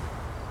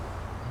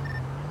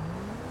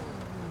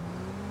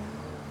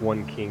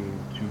 1 King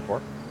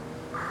 24.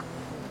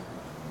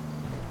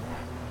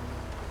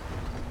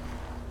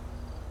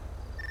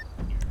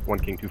 One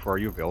King 24, are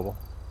you available?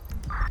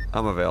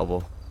 I'm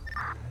available.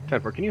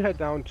 10-4, can you head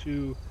down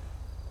to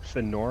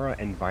Sonora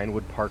and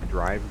Vinewood Park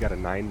Drive? We got a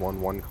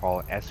 911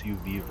 call,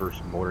 SUV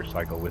versus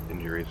motorcycle with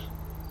injuries.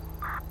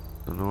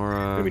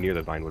 Sonora. Maybe near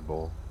the Vinewood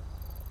Bowl.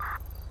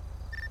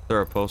 Is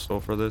there a postal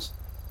for this?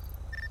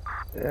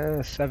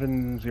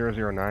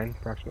 7009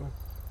 approximately.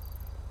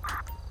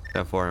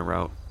 10-4 en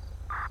route.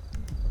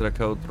 Is it a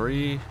code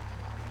 3?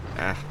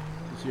 Ah.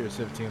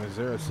 2-0-17, is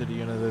there a city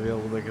unit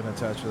available that can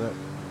attach to that?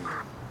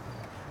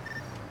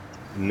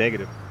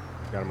 Negative.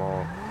 Got them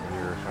all on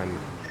your assignment.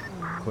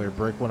 Clear,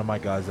 break one of my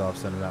guys off,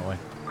 send him that way.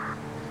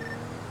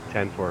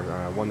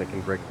 10-4, one that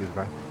can break these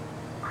by.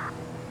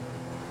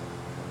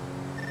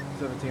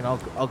 17, I'll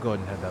go ahead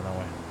and head down that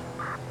way.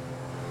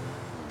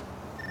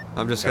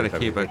 I'm just gonna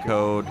keep a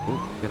code. Ooh,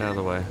 get out of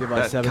the way.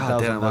 God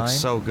damn, it looks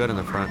so good in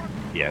the front.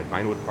 Yeah,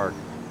 Vinewood Park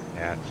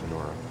at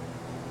Sonora.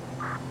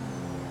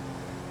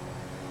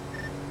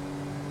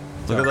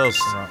 Look at those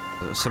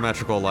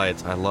symmetrical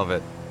lights. I love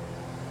it.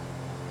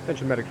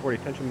 Attention medic 40,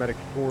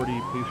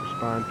 please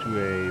respond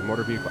to a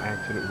motor vehicle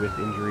accident with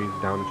injuries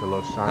down to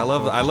Los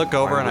Santos. I look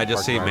over and I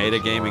just see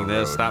metagaming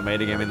this, stop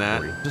metagaming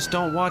that. Just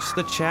don't watch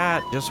the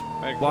chat. Just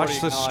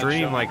watch the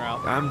stream like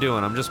I'm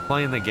doing. I'm just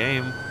playing the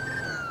game.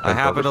 I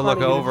happen to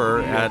look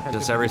over at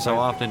just every so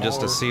often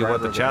just to see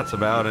what the chat's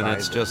about, and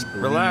it's just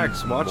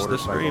relax, watch the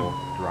stream.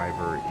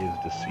 Driver is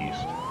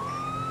deceased.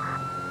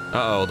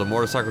 Uh-oh, the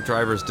motorcycle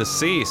driver is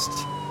deceased.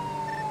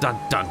 Dun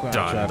dun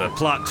dun, the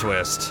plot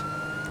twist.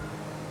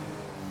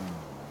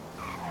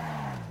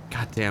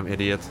 Goddamn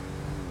idiot.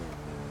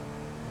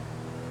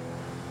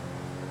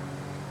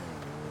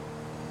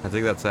 I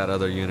think that's that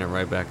other unit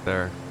right back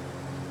there.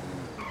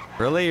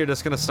 Really? You're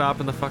just gonna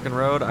stop in the fucking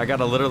road? I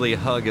gotta literally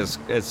hug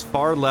as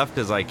far left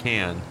as I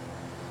can.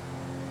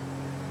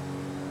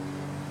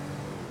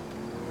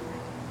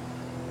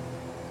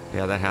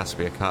 Yeah, that has to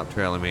be a cop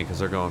trailing me because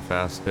they're going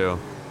fast too.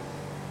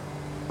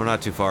 We're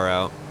not too far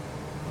out.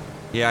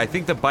 Yeah, I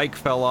think the bike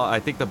fell off. I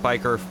think the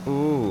biker.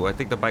 Ooh, I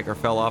think the biker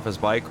fell off his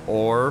bike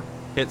or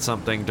hit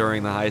something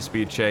during the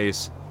high-speed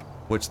chase,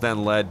 which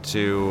then led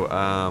to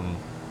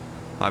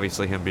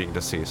obviously him being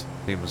deceased.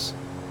 Seems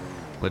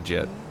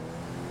legit.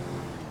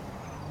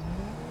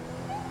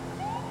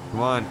 Come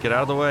on, get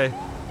out of the way.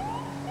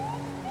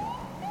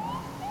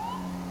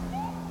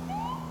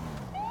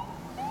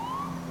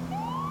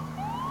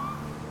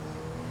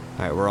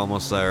 All right, we're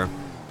almost there.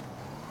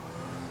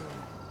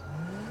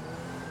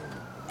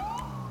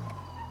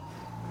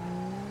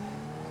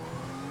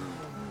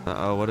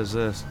 Uh-oh, what is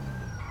this?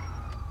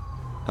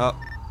 Oh,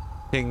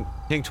 King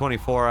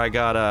 24, I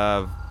got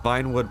a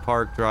Vinewood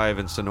Park Drive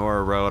and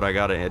Sonora Road. I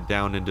got a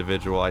down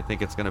individual. I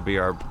think it's gonna be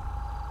our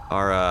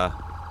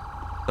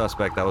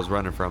suspect that was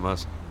running from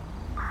us.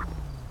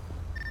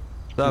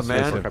 What's up,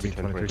 man? Copy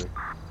 1023.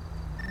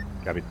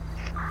 Copy.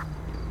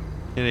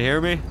 Can you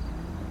hear me?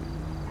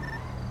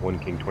 1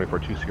 King 24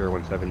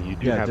 2017. You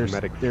do have there's,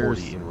 medic there's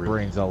 40 en route.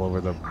 brains all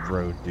over the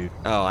road, dude.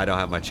 Oh, I don't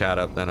have my chat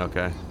up then,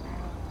 okay.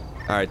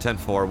 Alright,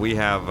 10-4. We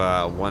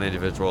have one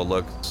individual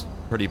looks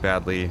pretty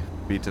badly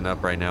beaten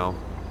up right now.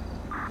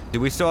 Do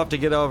we still have to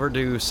get over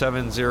to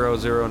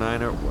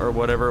 7009 or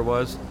whatever it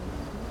was?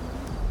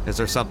 Is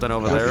there something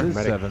over there? This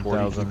is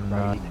 7,000.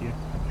 I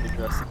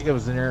think it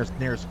was the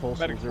nearest postal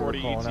Medic they were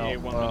 40, calling ETA,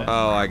 out. 1 minute.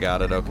 Oh, I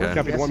got it, okay.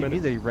 What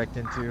SUV they wrecked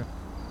into?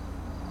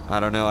 I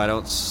don't know, I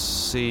don't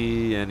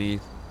see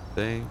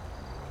anything.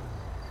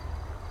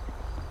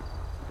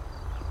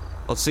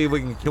 Let's see if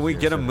we can we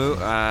get a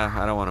move?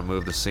 I don't want to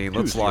move the scene.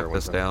 Let's lock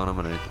this down. I'm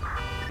gonna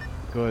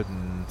go ahead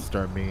and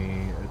start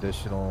me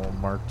additional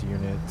marked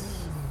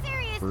units.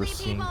 First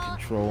scene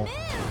control.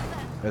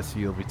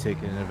 SU will be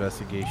taking an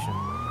investigation.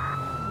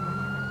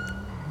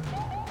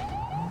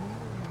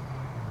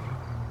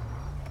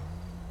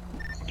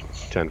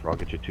 I'll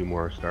get you 2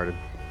 more started.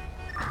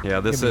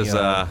 Yeah, this Give me, is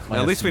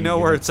at least we know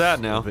where it's at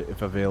now.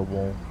 If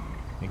available,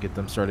 and get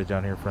them started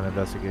down here for an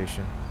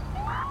investigation.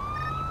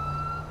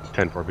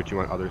 10-4, but you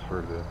want others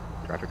for the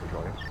traffic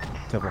control, yes?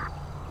 10-4.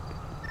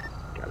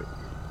 Got it.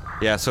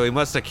 Yeah, so he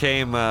must have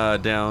came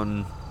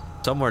down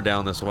somewhere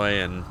down this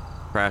way and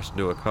crashed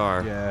into a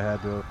car. Yeah, I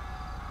had to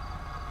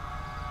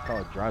call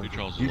it driving.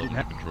 You didn't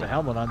have the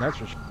helmet on, that's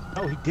for sure.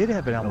 Oh, he did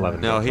have an helmet.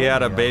 No, he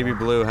had a baby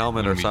blue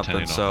helmet or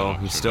something, so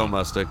he still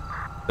must have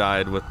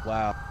died with.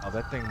 Wow,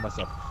 that thing must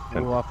have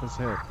flew off his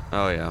head.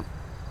 Oh yeah.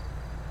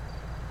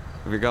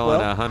 If you're going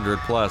 100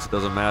 plus, it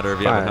doesn't matter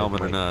if you have a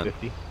helmet or not.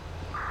 50.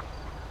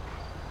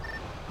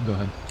 Go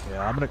ahead.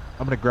 Yeah, I'm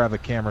gonna grab a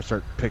camera,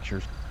 start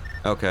pictures.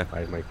 Okay.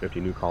 5 Mike 50,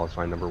 new call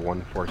sign number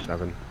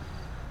 147.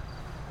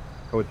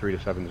 Code 3 to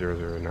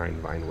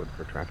 7009 Vinewood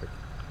for traffic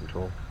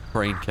control.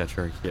 Brain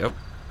catcher. Yep.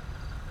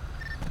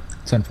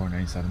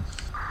 10-4-97.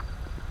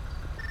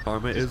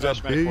 Karma is a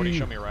Dispatch medic 40,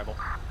 show me arrival.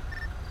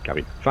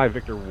 Copy. 5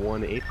 Victor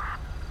 18.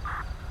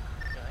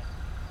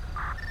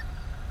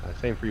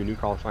 Same for you, new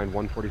call sign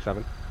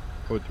 147.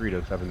 Code 3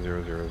 to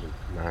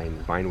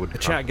 7009 Vinewood. The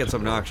chat gets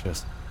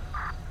obnoxious.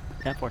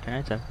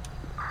 10-4-10-97.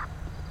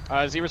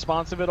 Is he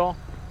responsive at all?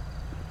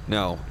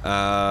 No.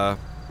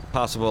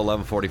 Possible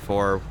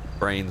 1144.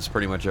 Brains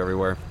pretty much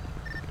everywhere.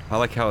 I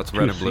like how it's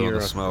red and blue in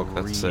the smoke.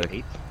 That's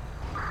sick.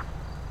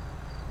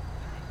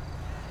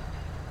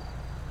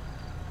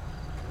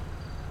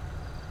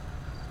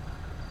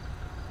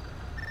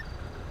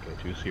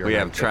 We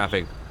have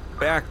traffic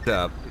backed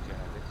up.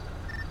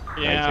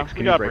 Yeah,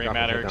 we got brain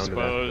matter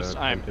exposed.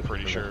 I'm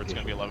pretty sure it's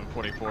gonna be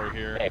 1144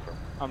 here.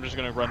 I'm just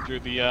gonna run through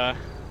the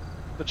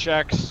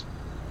checks,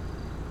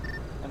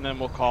 and then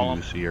we'll call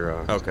him.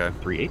 Okay.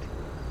 38.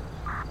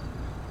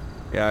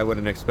 Yeah, I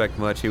wouldn't expect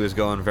much. He was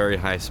going very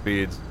high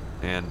speeds,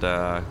 and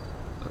the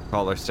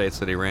caller states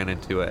that he ran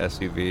into a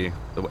SUV.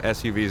 The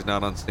SUV is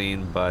not on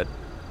scene, but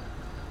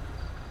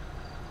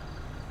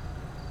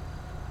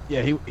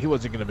yeah, he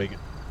wasn't gonna make it.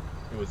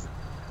 He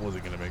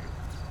wasn't gonna make it.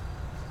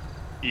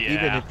 Yeah.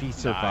 Even if he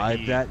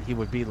survived that, he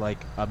would be like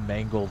a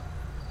mangled,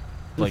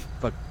 like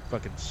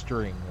fucking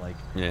string. Like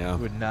yeah,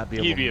 he would not be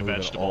able He'd to be a move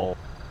vegetable. at all.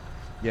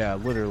 Yeah,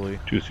 literally.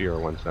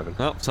 2017.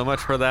 Oh, so much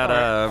for that.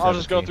 Right, I'll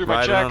just go through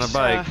my riding checks. on a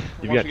bike.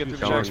 You've Once got we get through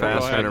the two checks, we'll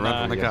fast go ahead to run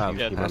from the and cops.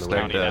 get That's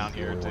county dead. down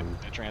here to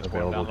transport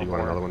available. down Do the you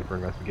want another board. one for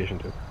investigation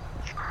too?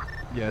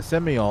 Yeah,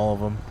 send me all of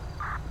them.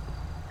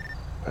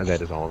 And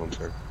that is all of them,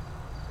 sir.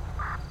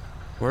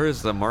 Where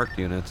is the marked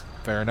units?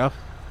 Fair enough.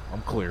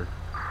 I'm clear.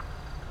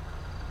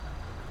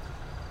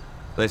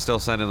 They still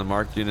sending the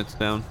marked units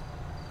down?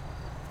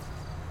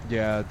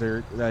 Yeah,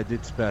 I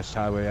did dispatch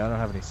highway. I don't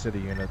have any city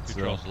units.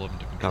 So.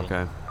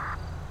 Okay.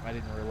 I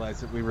didn't realize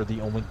that we were the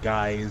only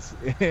guys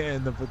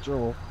in the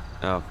patrol.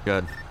 Oh,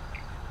 good.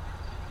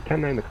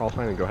 10-9 the call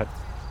sign and go ahead.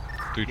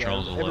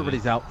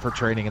 Everybody's out for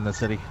training in the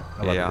city.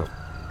 Yeah.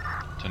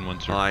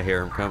 10-1, sir. Well, I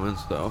hear them coming,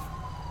 so.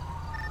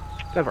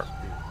 10-4.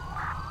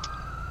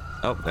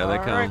 Oh, there they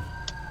All come. right.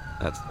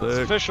 That's It's big.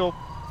 official.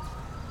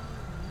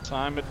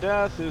 Time of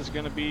death is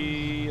going to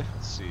be,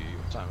 let's see,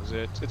 what time is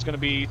it? It's going to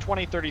be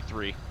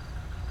 20:33.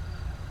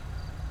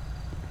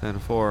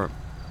 10-4. I'm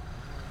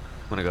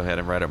gonna go ahead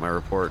and write up my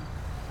report.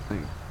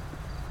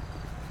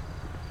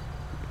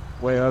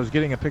 Wait, I was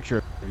getting a picture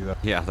of you though.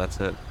 Yeah, that's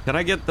it. Can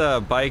I get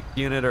the bike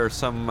unit or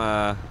some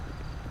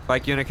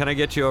bike unit? Can I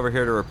get you over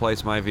here to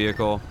replace my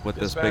vehicle with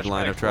this big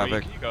line of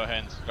traffic? Can you go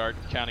ahead and start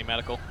county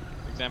medical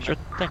examiner? Sure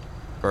thing.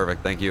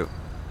 Perfect, thank you.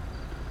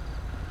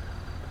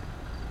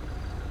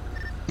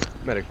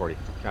 Medic 40.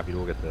 Copy.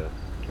 We'll get the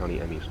county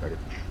ME started.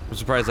 I'm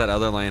surprised that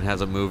other lane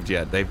hasn't moved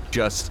yet. They've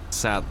just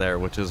sat there,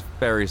 which is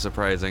very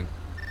surprising.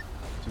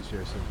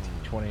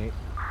 2017-28.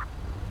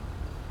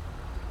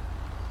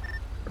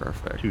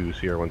 Perfect. 2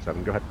 Sierra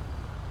 17. Go ahead.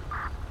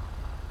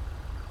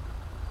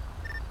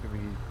 Gonna be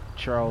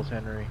Charles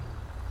Henry.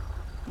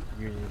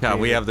 Yeah,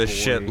 we have this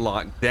shit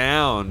locked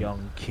down.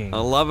 Young King. I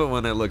love it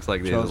when it looks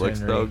like this. Charles It looks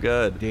Henry, so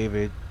good.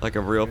 David. Like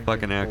a real Union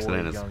fucking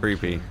accident. Boy, It's Young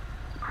creepy. King.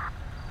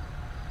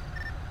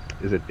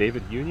 Is it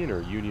David Union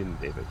or Union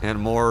David? And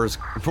more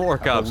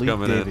cops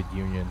coming David in.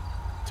 Union.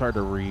 It's hard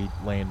to read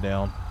laying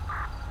down.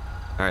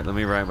 All right, let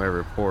me write my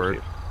report.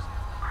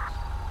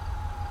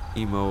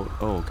 Emote.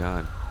 Oh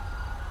god,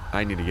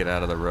 I need to get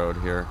out of the road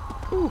here.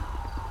 Whew.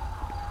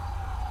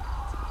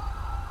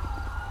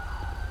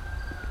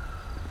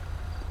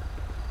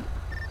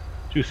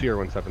 Two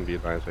Sierra 17. Be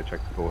advised. I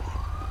checked both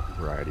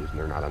varieties and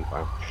they're not on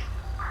file.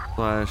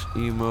 Slash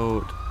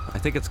emote. I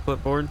think it's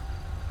clipboard.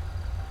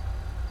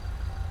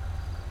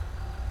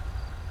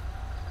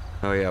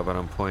 Oh yeah, but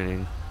I'm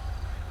pointing.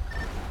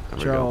 There we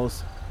go.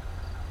 Charles.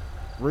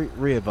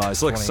 Readvise.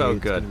 This looks so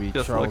good. Be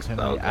Just Charles looks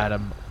Henry so good.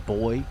 Adam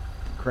Boy.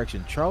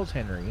 Correction. Charles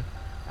Henry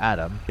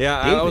Adam.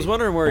 Yeah, David, I was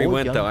wondering where he Boy,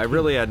 went Young though. I King.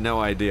 really had no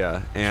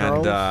idea.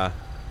 And Charles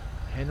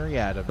Henry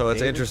Adam. so it's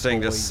David,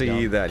 interesting to Boy, see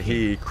Young that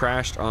King. he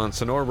crashed on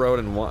Sonora Road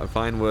and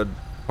Vinewood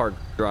Park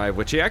Drive,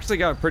 which he actually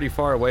got pretty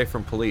far away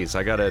from police,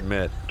 I gotta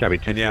admit.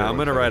 Copy. And yeah, I'm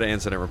gonna write an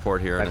incident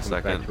report here in a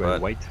second.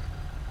 But White.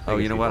 oh,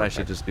 you know what? I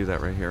should just do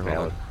that right here.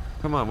 Hold on.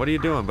 Come on, what are you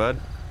doing, bud?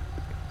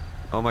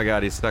 Oh my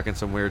god, he's stuck in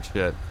some weird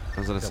shit. I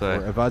was gonna say.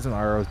 Advise on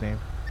RO's name.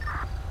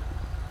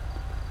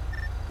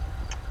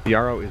 The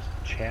RO is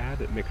Chad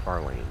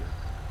McFarlane.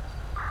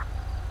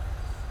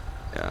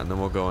 Yeah, and then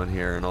we'll go in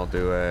here and I'll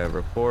do a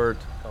report.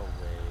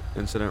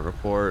 Incident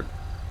report.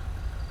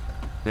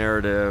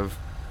 Narrative.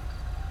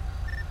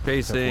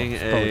 Chasing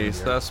a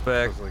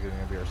suspect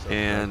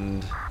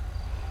and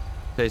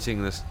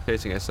chasing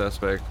a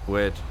suspect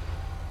which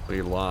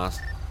we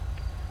lost.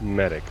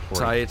 Medic 40.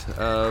 Sight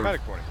of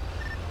Medic 40.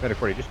 Medic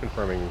 40, just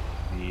confirming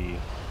the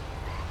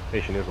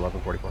station is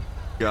 1144.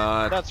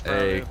 got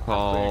a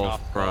call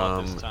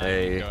from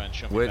a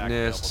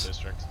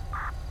witness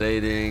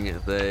stating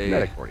they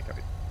Medic 40,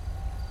 copy.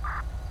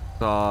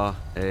 saw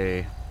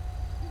a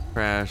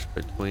crash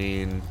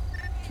between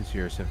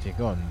 2-0-17.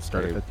 Go on and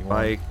start at a 51.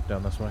 bike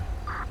Down this way.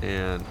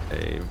 and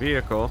a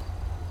vehicle.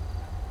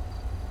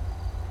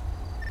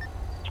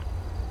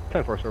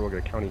 10-4, sir, we'll get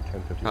a county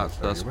 1050. Hot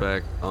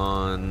suspect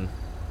on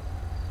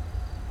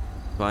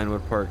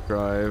Vinewood Park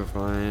Drive.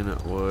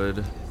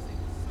 Vinewood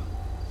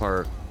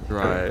Park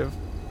Drive.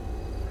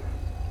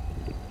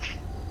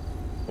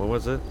 What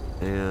was it?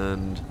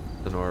 And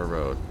Sonora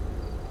Road.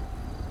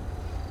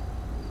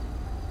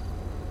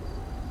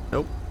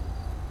 Nope.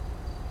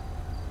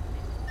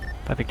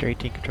 5 Victor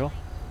 18 control.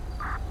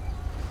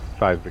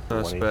 5 Victor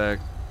 18.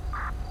 Suspect.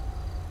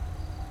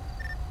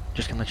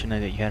 Just gonna let you know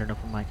that you had an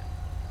open mic.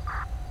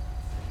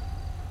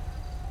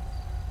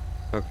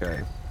 Okay.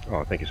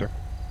 Oh, thank you, sir.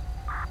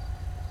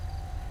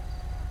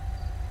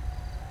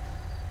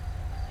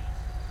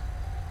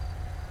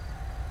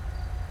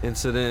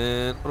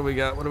 Incident. What do we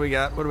got? What do we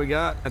got? What do we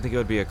got? I think it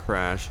would be a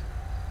crash.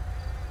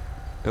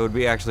 It would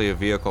be actually a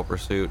vehicle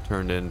pursuit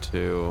turned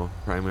into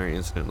primary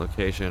incident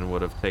location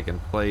would have taken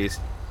place.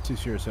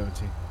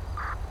 2-0-17.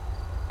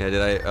 Yeah,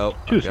 did I? Oh,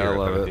 I gotta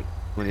love it.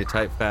 When you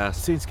type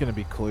fast. Scene's gonna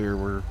be clear.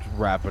 We're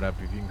wrapping up.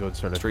 If you can go and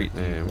start at Street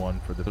name. 1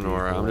 for the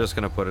Sonora. vehicle. I'm just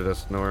gonna put it as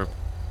Sonora.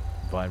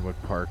 Vinewood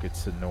Park.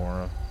 It's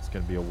Sonora. It's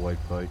gonna be a white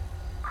bike.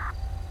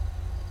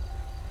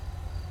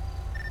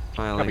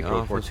 Filing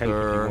officer.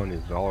 1051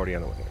 is already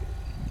on the way.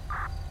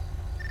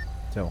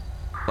 So.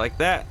 Like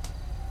that.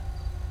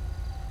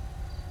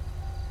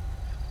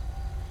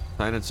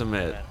 Sign and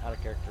submit. Out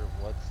of character,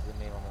 what's the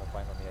name I'm gonna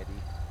find on the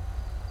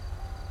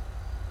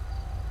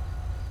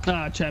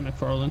ID? Chad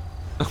McFarlane.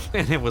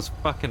 And it was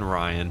fucking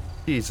Ryan.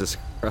 Jesus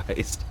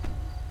Christ.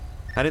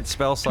 I didn't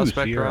spell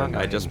suspect wrong.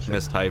 I just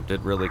mistyped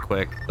it really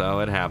quick, so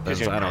it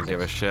happens. I don't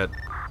give a shit.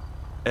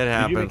 It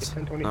happens.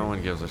 No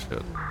one gives a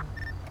shit.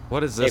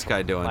 What is this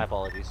guy doing? My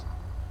apologies.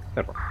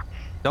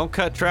 Don't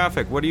cut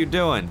traffic. What are you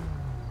doing?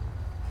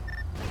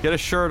 Get a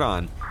shirt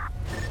on.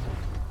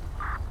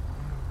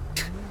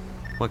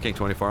 1 King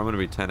 24. I'm gonna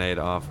be 10-8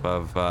 off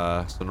of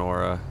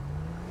Sonora.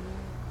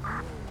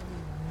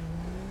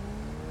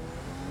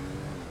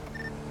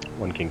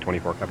 1 King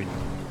 24, copy.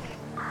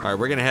 Alright,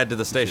 we're gonna head to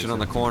the station on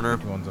the corner.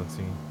 One's on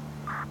scene.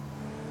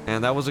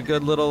 And that was a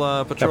good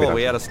little patrol.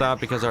 We had to stop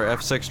because our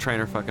F6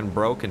 trainer fucking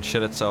broke and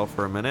shit itself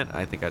for a minute.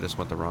 I think I just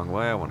went the wrong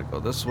way. I want to go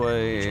this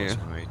way. There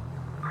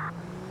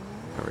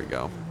we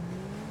go.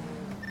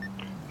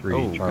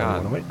 Oh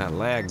god, that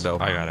lag though.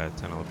 I got a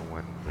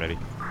 10-11-1 ready.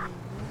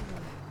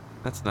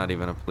 That's not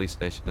even a police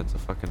station. It's a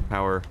fucking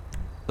power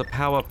The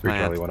power 3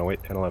 plant. Charlie 108,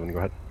 1011, go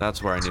ahead.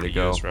 That's where I need to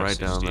go, right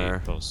down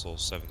there. Postal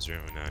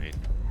 709.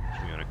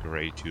 We got a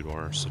gray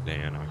 2-door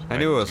sedan. I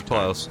knew it was 2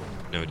 close. times.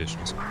 No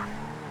additionals.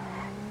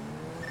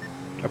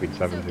 Copy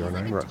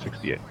 709, Route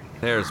 68.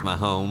 There's my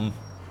home.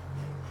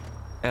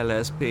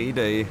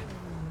 LSPD.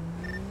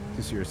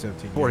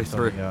 217.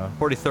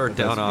 43rd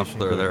down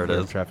officer. There it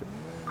is. Traffic.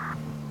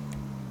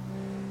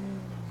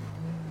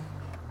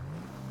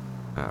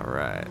 All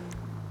right.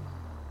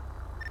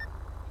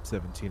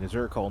 17. Is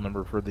there a call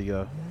number for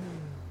the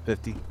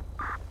 50?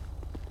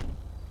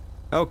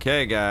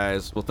 Okay,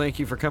 guys. Well, thank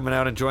you for coming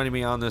out and joining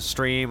me on this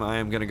stream. I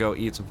am going to go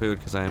eat some food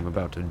because I am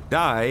about to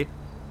die.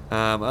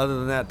 Other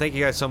than that, thank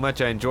you guys so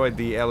much. I enjoyed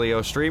the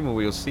LEO stream, and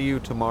we will see you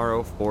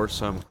tomorrow for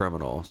some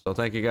criminal. So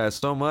thank you guys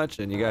so much,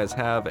 and you guys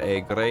have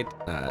a great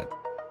night.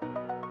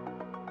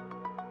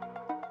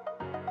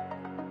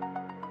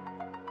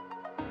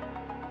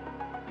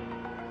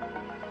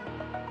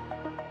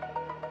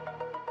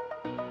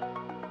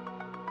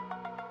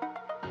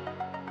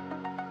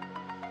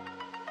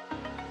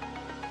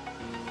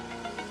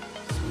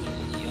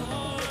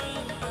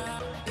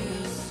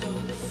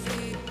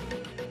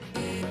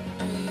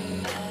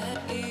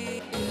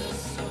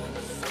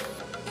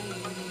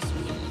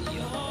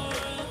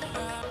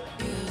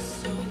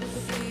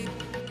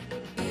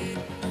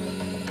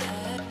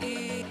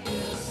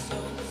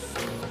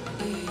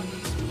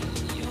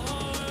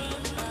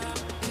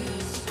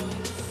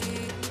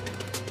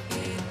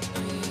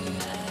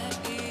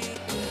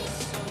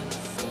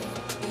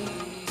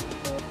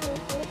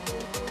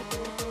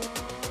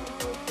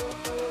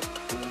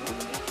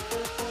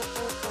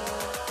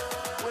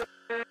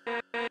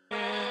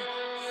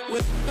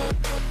 With